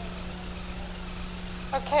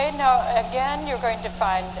 Okay, now again, you're going to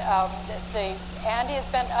find the ante has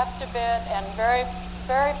been upped a bit, and very,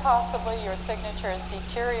 very possibly your signature is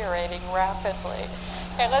deteriorating rapidly.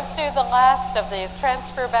 Okay, let's do the last of these.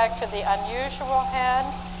 Transfer back to the unusual hand,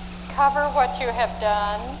 cover what you have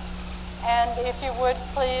done, and if you would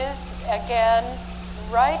please, again,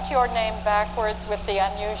 write your name backwards with the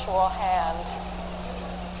unusual hand.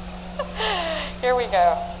 Here we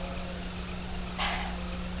go.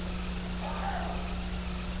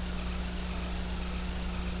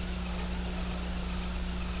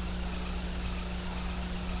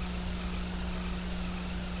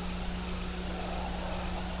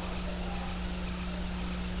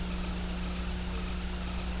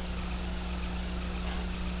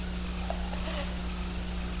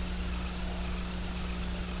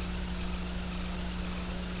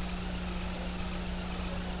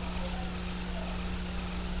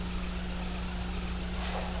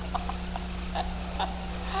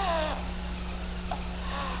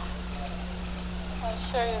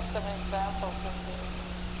 Show you some examples of these.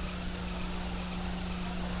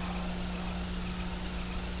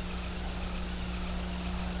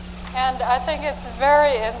 And I think it's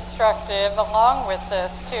very instructive, along with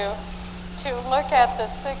this, to look at the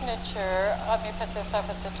signature. Let me put this up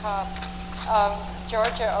at the top of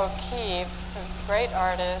Georgia O'Keeffe, a great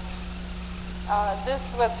artist.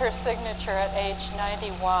 This was her signature at age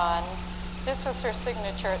 91. This was her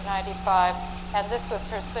signature at 95. And this was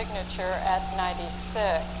her signature at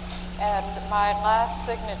 96. And my last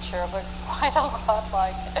signature looks quite a lot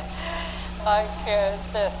like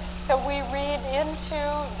this. So we read into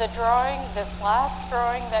the drawing, this last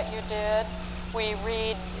drawing that you did, we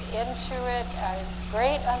read into it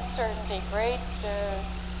great uncertainty, great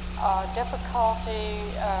difficulty,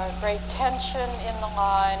 great tension in the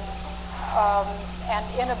line, and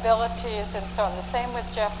inabilities and so on. The same with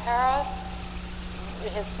Jeff Harris.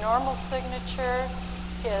 His normal signature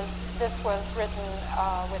this was written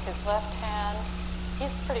with his left hand.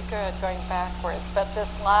 He's pretty good going backwards, but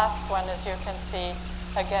this last one, as you can see,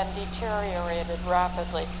 again, deteriorated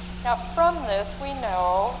rapidly. Now from this, we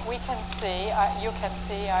can see, you can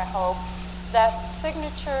see, I hope, that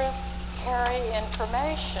signatures carry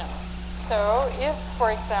information. So if, for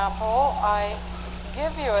example, I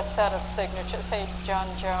give you a set of signatures, say John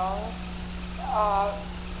Jones,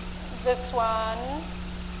 this one,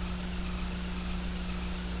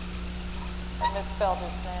 I misspelled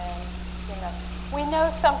his name. We know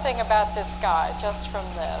something about this guy just from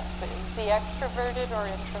this. Is he extroverted or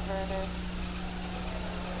introverted?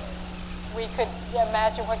 We could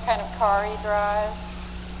imagine what kind of car he drives.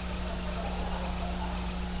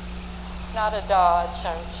 It's not a Dodge,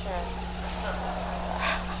 I'm sure.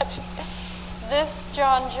 This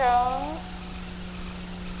John Jones,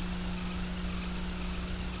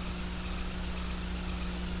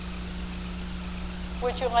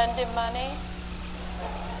 would you lend him money?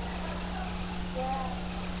 Yeah.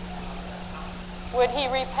 Would he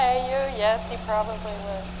repay you? Yes, he probably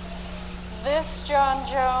would. This John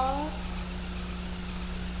Jones,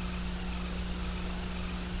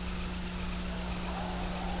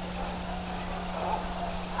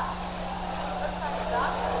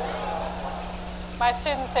 my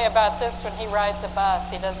students say about this when he rides a bus,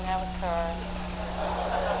 he doesn't have a car.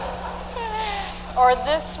 Or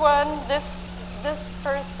this one, this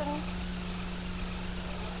person.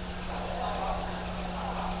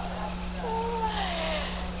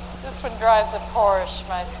 This one drives a Porsche,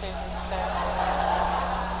 my students say.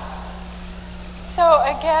 So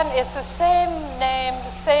again, it's the same name, the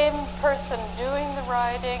same person doing the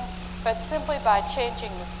writing, but simply by changing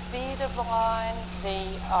the speed of the line, the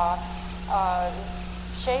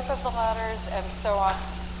shape of the letters, and so on,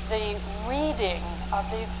 the reading of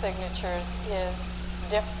these signatures is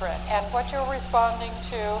different. And what you're responding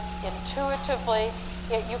to intuitively,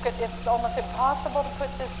 it's almost impossible to put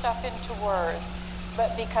this stuff into words.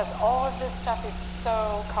 but because all of this stuff is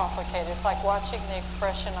so complicated. It's like watching the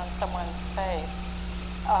expression on someone's face.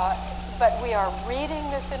 But we are reading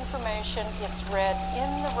this information. It's read in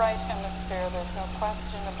the right hemisphere. There's no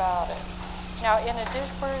question about it. Now, in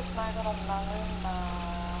addition, where's my little maluma?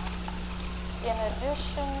 In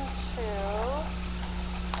addition to,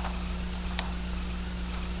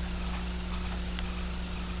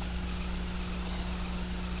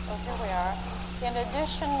 oh, here we are. In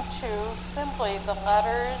addition to simply the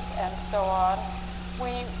letters and so on,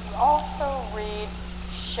 we also read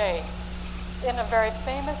shape. In a very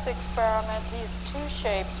famous experiment, these two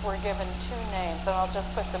shapes were given two names, and I'll just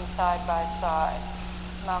put them side by side.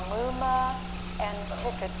 Maluma and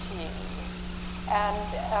Tikati.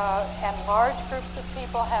 And large groups of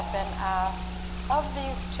people have been asked, of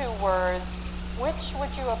these two words, which would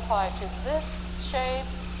you apply to this shape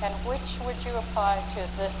and which would you apply to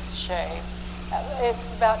this shape?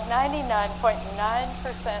 It's about 99.9%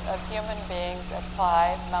 of human beings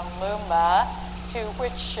apply maluma to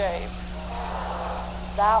which shape?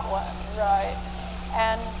 That one, right.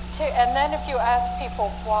 And then if you ask people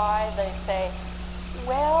why, they say,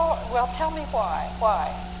 well, tell me why. Why?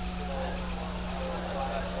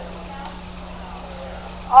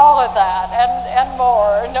 All of that and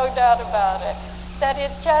more, no doubt about it. That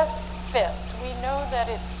it just fits. We know that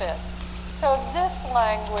it fits. So this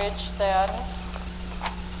language then,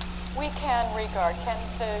 we can regard.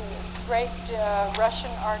 The great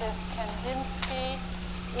Russian artist Kandinsky,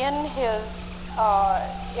 in his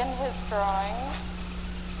drawings,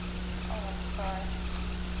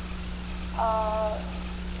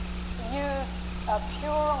 used a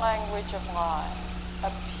pure language of line.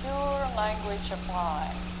 A pure language of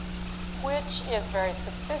line, which is very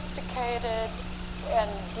sophisticated and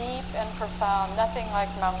deep and profound, nothing like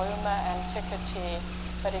maluma and tikati,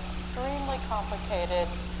 but extremely complicated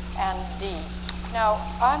and deep. Now,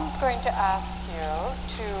 I'm going to ask you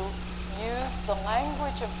to use the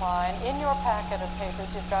language of line. In your packet of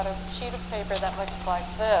papers, you've got a sheet of paper that looks like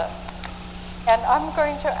this. And I'm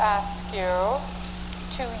going to ask you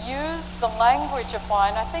to use the language of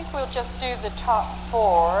line. I think we'll just do the top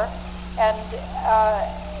four, and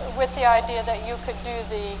with the idea that you could do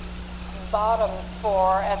the bottom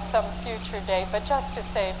four at some future date, but just to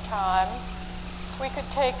save time, we could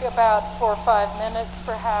take about 4 or 5 minutes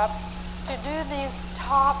perhaps to do these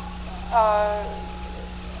top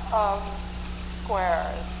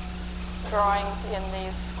squares, drawings in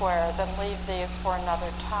these squares, and leave these for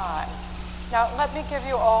another time. Now, let me give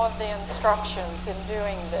you all of the instructions in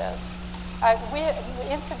doing this.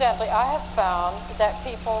 Incidentally, I have found that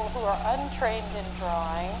people who are untrained in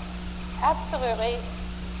drawing absolutely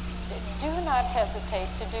do not hesitate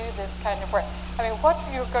to do this kind of work. I mean, what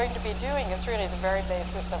you're going to be doing is really the very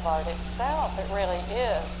basis of art itself. It really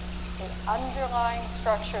is. The underlying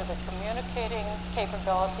structure, the communicating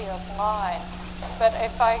capability of line. But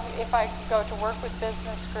if I go to work with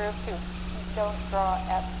business groups who don't draw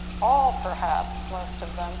at all, perhaps, most of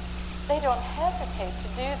them, they don't hesitate to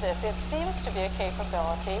do this. It seems to be a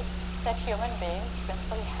capability that human beings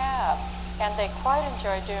simply have, and they quite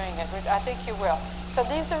enjoy doing it, which I think you will. So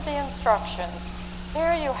these are the instructions.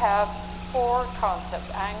 Here you have 4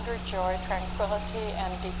 concepts: anger, joy, tranquility,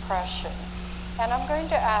 and depression. And I'm going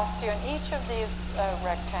to ask you in each of these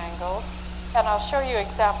rectangles, and I'll show you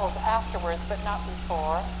examples afterwards, but not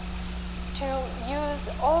before, to use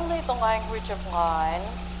only the language of line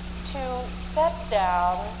to set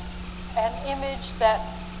down an image that,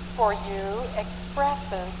 for you,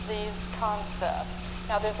 expresses these concepts.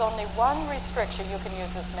 Now, there's only one restriction. You can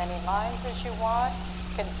use as many lines as you want.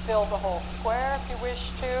 You can fill the whole square if you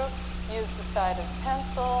wish to. Use the side of the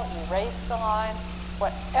pencil, erase the lines,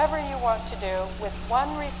 whatever you want to do, with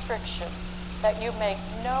one restriction, that you make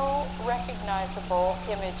no recognizable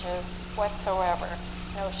images whatsoever.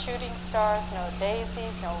 No shooting stars, no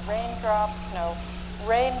daisies, no raindrops, no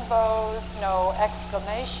rainbows, no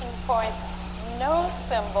exclamation points, no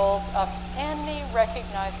symbols of any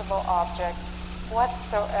recognizable objects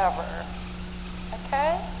whatsoever.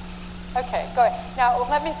 Okay? Okay, go ahead. Now,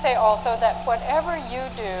 let me say also that whatever you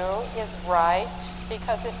do is right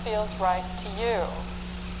because it feels right to you.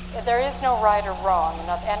 There is no right or wrong,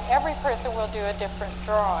 and every person will do a different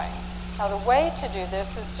drawing. Now, the way to do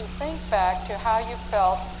this is to think back to how you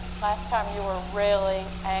felt last time you were really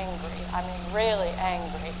angry. I mean, really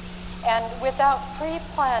angry. And without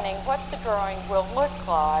pre-planning what the drawing will look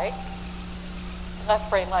like,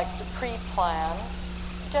 left brain likes to pre-plan,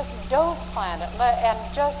 just don't plan it. And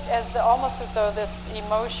just as almost as though this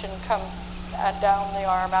emotion comes down the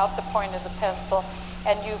arm, out the point of the pencil,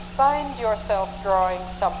 and you find yourself drawing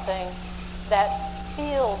something that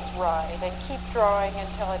feels right, and keep drawing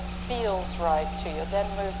until it feels right to you. Then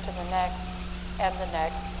move to the next, and the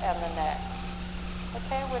next, and the next.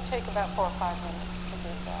 Okay, we'll take about 4 or 5 minutes to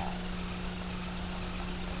do that.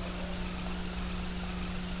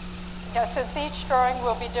 Now, since each drawing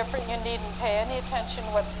will be different, you needn't pay any attention to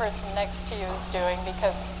what the person next to you is doing,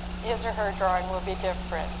 because his or her drawing will be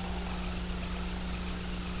different.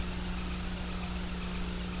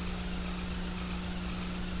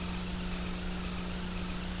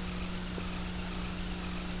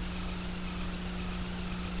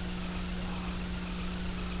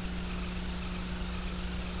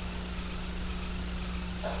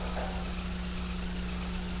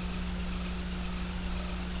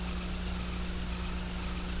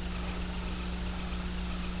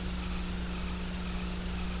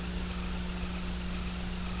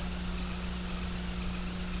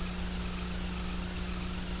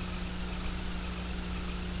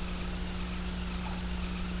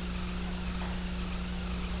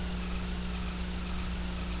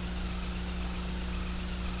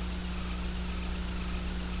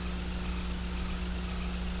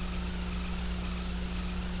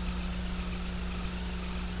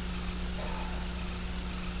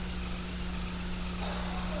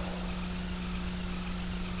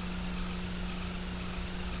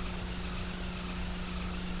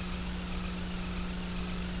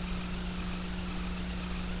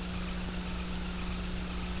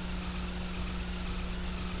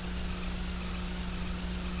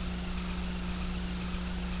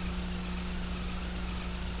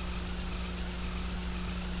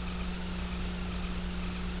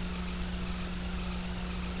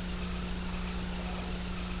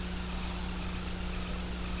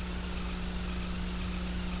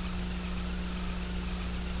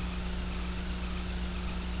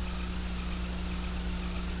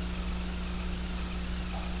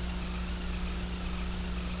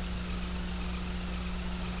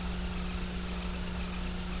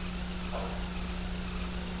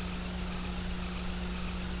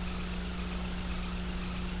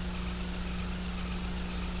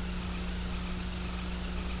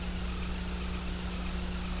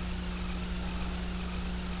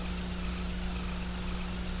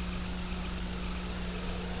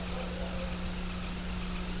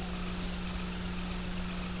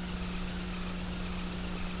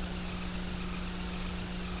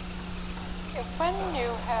 When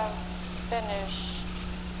you have finished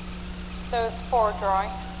those 4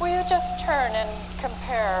 drawings, will you just turn and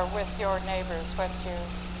compare with your neighbors what you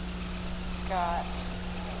got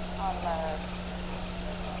on those?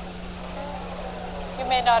 You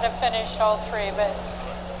may not have finished all 3, but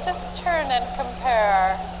just turn and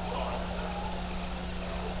compare.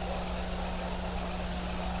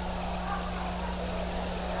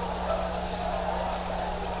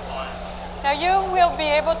 Now you will be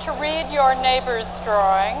able to read your neighbor's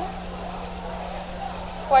drawing.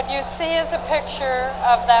 What you see is a picture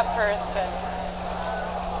of that person.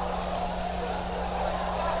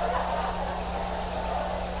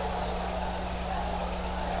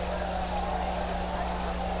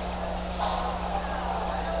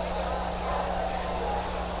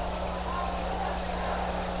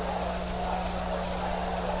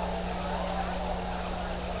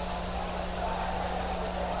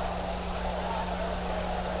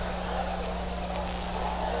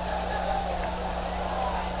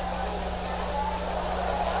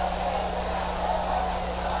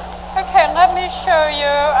 Okay, let me show you,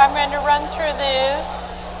 I'm going to run through these.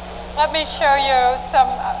 Let me show you some,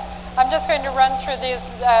 I'm just going to run through these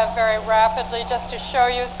very rapidly just to show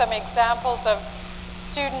you some examples of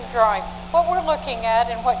student drawing. What we're looking at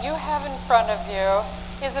and what you have in front of you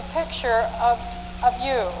is a picture of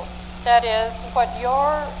you. That is, what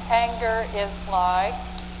your anger is like,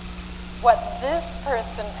 what this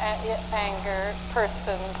person's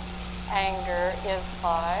anger is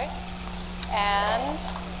like, and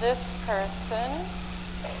this person.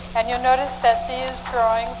 And you'll notice that these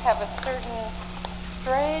drawings have a certain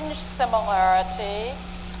strange similarity,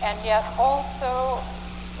 and yet also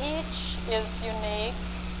each is unique.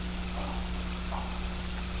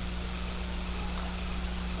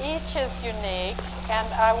 Each is unique, and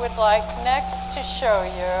I would like next to show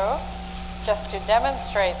you, just to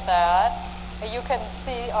demonstrate that, you can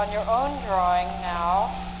see on your own drawing now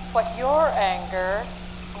what your anger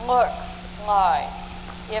looks like.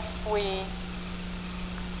 If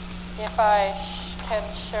I can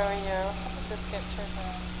show you, how did this get turned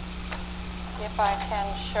around? If I can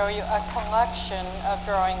show you a collection of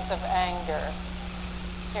drawings of anger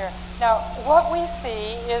here. Now, what we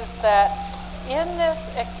see is that in this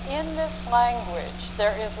language,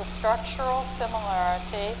 there is a structural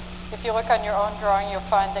similarity If you look on your own drawing, you'll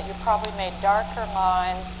find that you probably made darker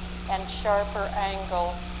lines and sharper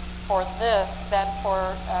angles for this than for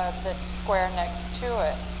the square next to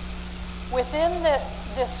it. Within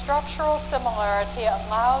this structural similarity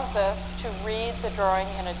allows us to read the drawing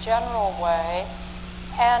in a general way,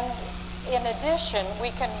 and in addition,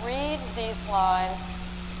 we can read these lines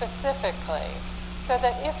specifically, so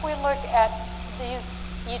that if we look at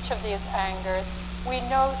each of these angers, we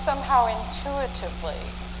know somehow intuitively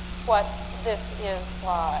what this is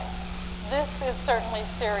like. This is certainly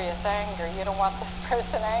serious anger. You don't want this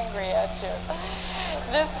person angry at you.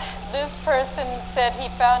 This person said he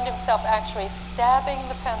found himself actually stabbing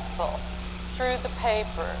the pencil through the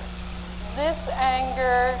paper. This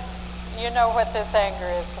anger, you know what this anger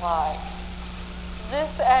is like.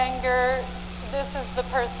 This anger, this is the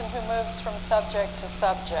person who moves from subject to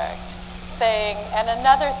subject, saying, and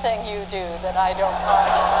another thing you do that I don't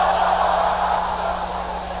like.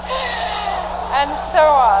 And so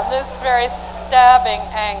on, this very stabbing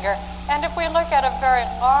anger. And if we look at a very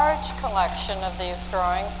large collection of these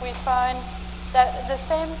drawings, we find that the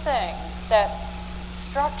same thing, that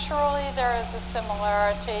structurally there is a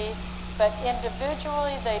similarity, but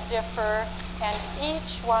individually they differ, and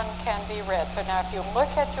each one can be read. So now if you look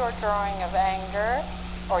at your drawing of anger,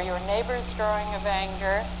 or your neighbor's drawing of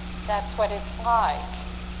anger, that's what it's like.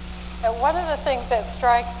 And one of the things that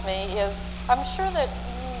strikes me is, I'm sure that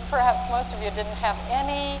perhaps most of you didn't have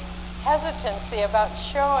any hesitancy about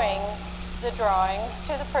showing the drawings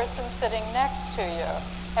to the person sitting next to you.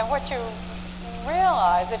 And what you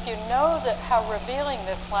realize, if you know that how revealing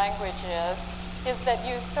this language is that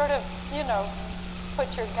you sort of,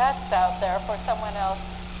 put your guts out there for someone else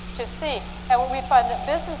to see. And we find that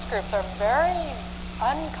business groups are very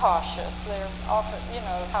uncautious. They're often,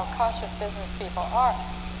 how cautious business people are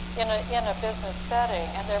in a business setting,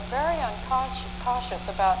 and they're very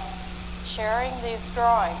cautious about sharing these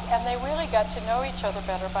drawings, and they really got to know each other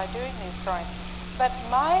better by doing these drawings. But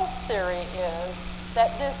my theory is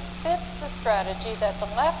that this fits the strategy that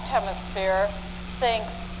the left hemisphere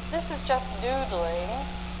thinks this is just doodling,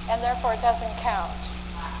 and therefore it doesn't count.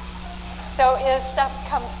 So stuff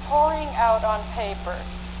comes pouring out on paper.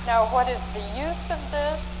 Now, what is the use of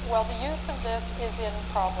this? Well, the use of this is in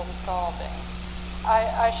problem solving.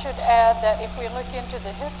 I should add that if we look into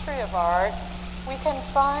the history of art, we can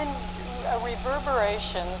find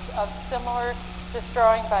reverberations of this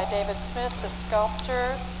drawing by David Smith, the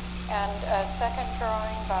sculptor, and a second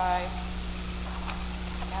drawing by,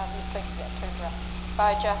 now these things get turned around,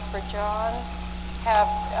 by Jasper Johns, have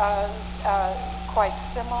quite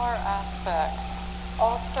similar aspects.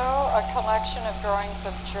 Also, a collection of drawings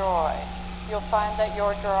of joy. You'll find that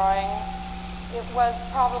your drawing, it was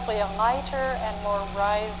probably a lighter and more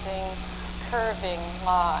rising, curving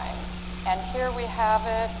line. And here we have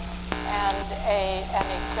it, and an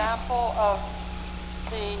example of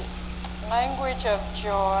the language of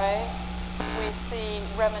joy. We see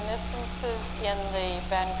reminiscences in the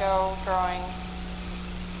Van Gogh drawing,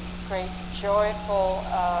 great joyful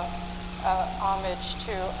homage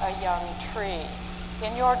to a young tree.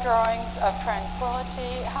 In your drawings of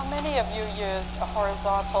tranquility, how many of you used a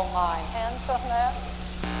horizontal line? Hands on that?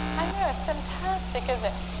 I know, it's fantastic, isn't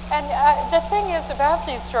it? And the thing is about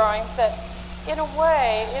these drawings that, in a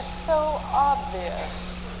way, it's so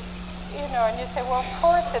obvious. And you say, well, of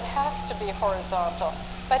course it has to be horizontal,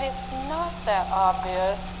 but it's not that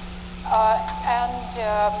obvious.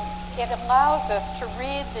 It allows us to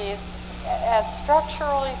read these as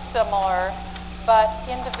structurally similar, but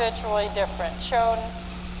individually different.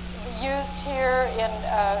 Used here in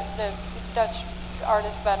the Dutch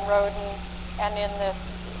artist Van Roden, and in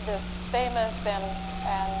this famous and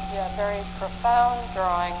very profound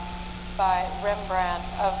drawing by Rembrandt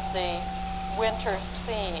of the winter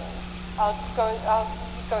scene. I'll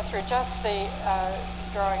go through just the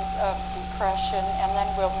drawings of depression, and then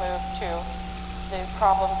we'll move to the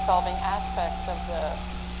problem-solving aspects of this.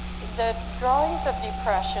 The drawings of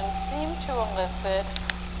depression seem to elicit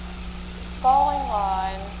falling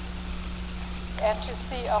lines, and to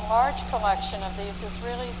see a large collection of these is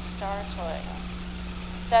really startling.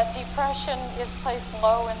 That depression is placed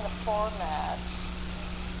low in the format.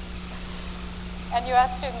 And you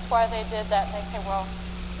ask students why they did that, and they say, well,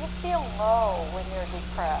 you feel low when you're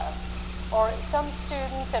depressed. Or some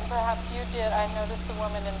students, and perhaps you did, I noticed the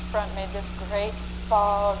woman in front made this great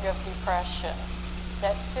fog of depression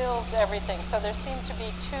that fills everything. So there seem to be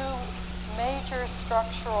two major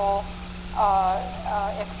structural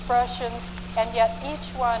expressions, and yet each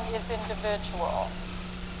one is individual.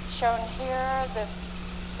 Shown here, this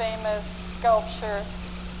famous sculpture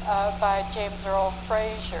by James Earl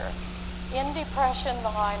Fraser. In depression,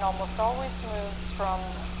 the line almost always moves from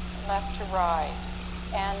left to right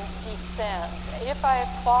and descends. If I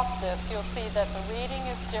plot this, you'll see that the reading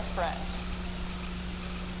is different.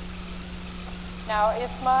 Now,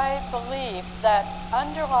 it's my belief that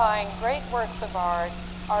underlying great works of art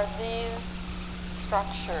are these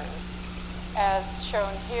structures, as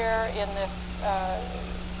shown here in this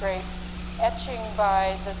great etching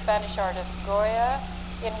by the Spanish artist Goya,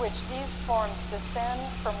 in which these forms descend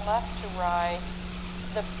from left to right.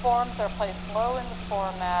 The forms are placed low in the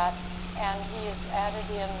format, and he has added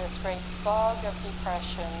in this great fog of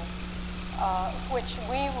depression, which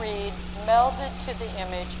we read melded to the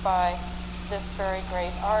image by this very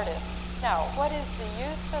great artist. Now, what is the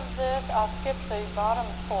use of this? I'll skip the bottom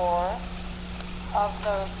 4 of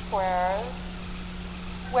those squares.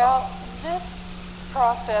 Well, this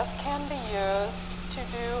process can be used to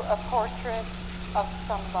do a portrait of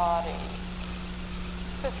somebody,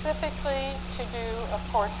 specifically to do a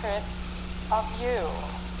portrait of you.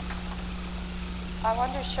 I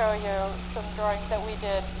want to show you some drawings that we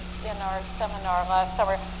did in our seminar last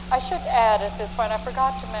summer. I should add at this point, I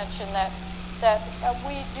forgot to mention that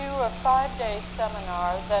we do a 5-day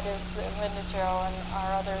seminar. That is, Linda Jo and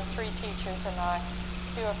our other 3 teachers and I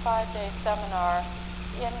do a 5-day seminar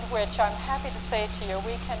in which I'm happy to say to you,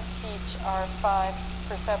 we can teach our 5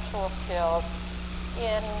 perceptual skills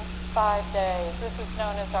in 5 days. This is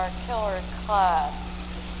known as our killer class.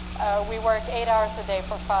 We work 8 hours a day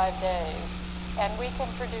for 5 days, and we can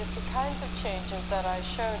produce the kinds of changes that I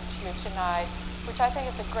showed to you tonight, which I think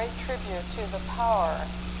is a great tribute to the power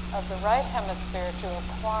of the right hemisphere to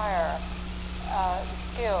acquire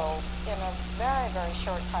skills in a very, very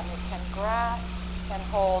short time. You can grasp and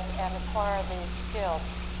hold and acquire these skills.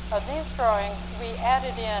 These drawings, we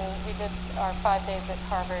added in, we did our 5 days at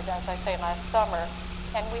Harvard, as I say, last summer,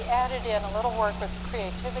 and we added in a little work with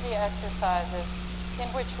creativity exercises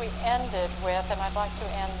in which we ended with, and I'd like to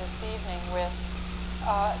end this evening with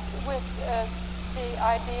the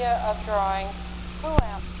idea of drawing who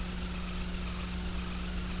am I?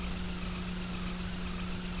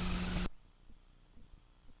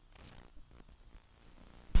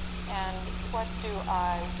 And what do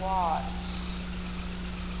I want?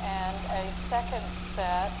 And a second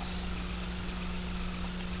set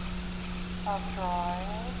of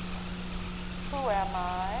drawings. Who am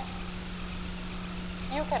I?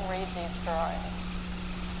 You can read these drawings.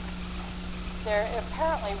 They're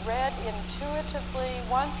apparently read intuitively.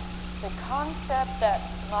 Once the concept, that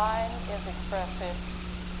line is expressive.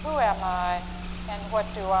 Who am I and what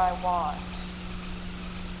do I want?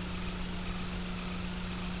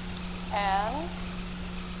 And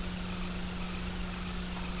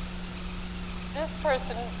this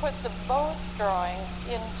person put the both drawings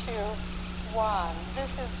into one.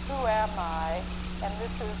 This is who am I, and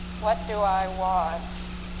this is what do I want.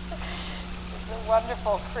 It's a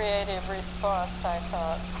wonderful creative response, I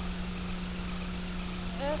thought.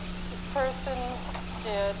 This person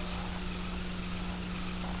did,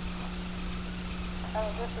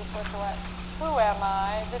 this is what do I, who am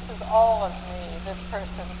I? This is all of me, this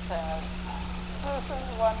person says. This is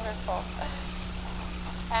wonderful.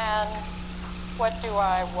 And what do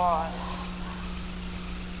I want?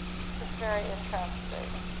 This is very interesting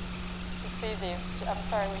to see these. I'm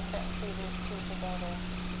sorry we can't see these 2 together.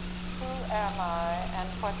 Who am I and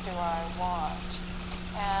what do I want?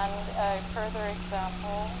 And a further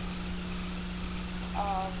example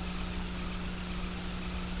of,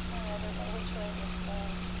 I don't know which way this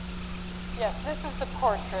goes. Yes, this is the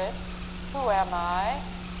portrait. Who am I?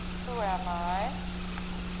 Who am I?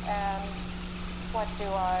 And what do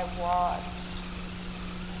I want?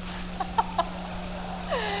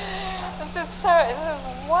 This is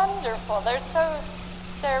wonderful. They're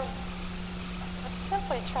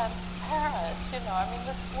simply transparent, you know. I mean,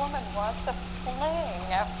 this woman wants a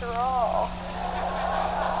fling after all.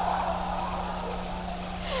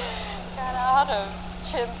 Got out of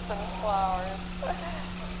chintz and flowers.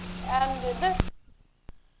 And this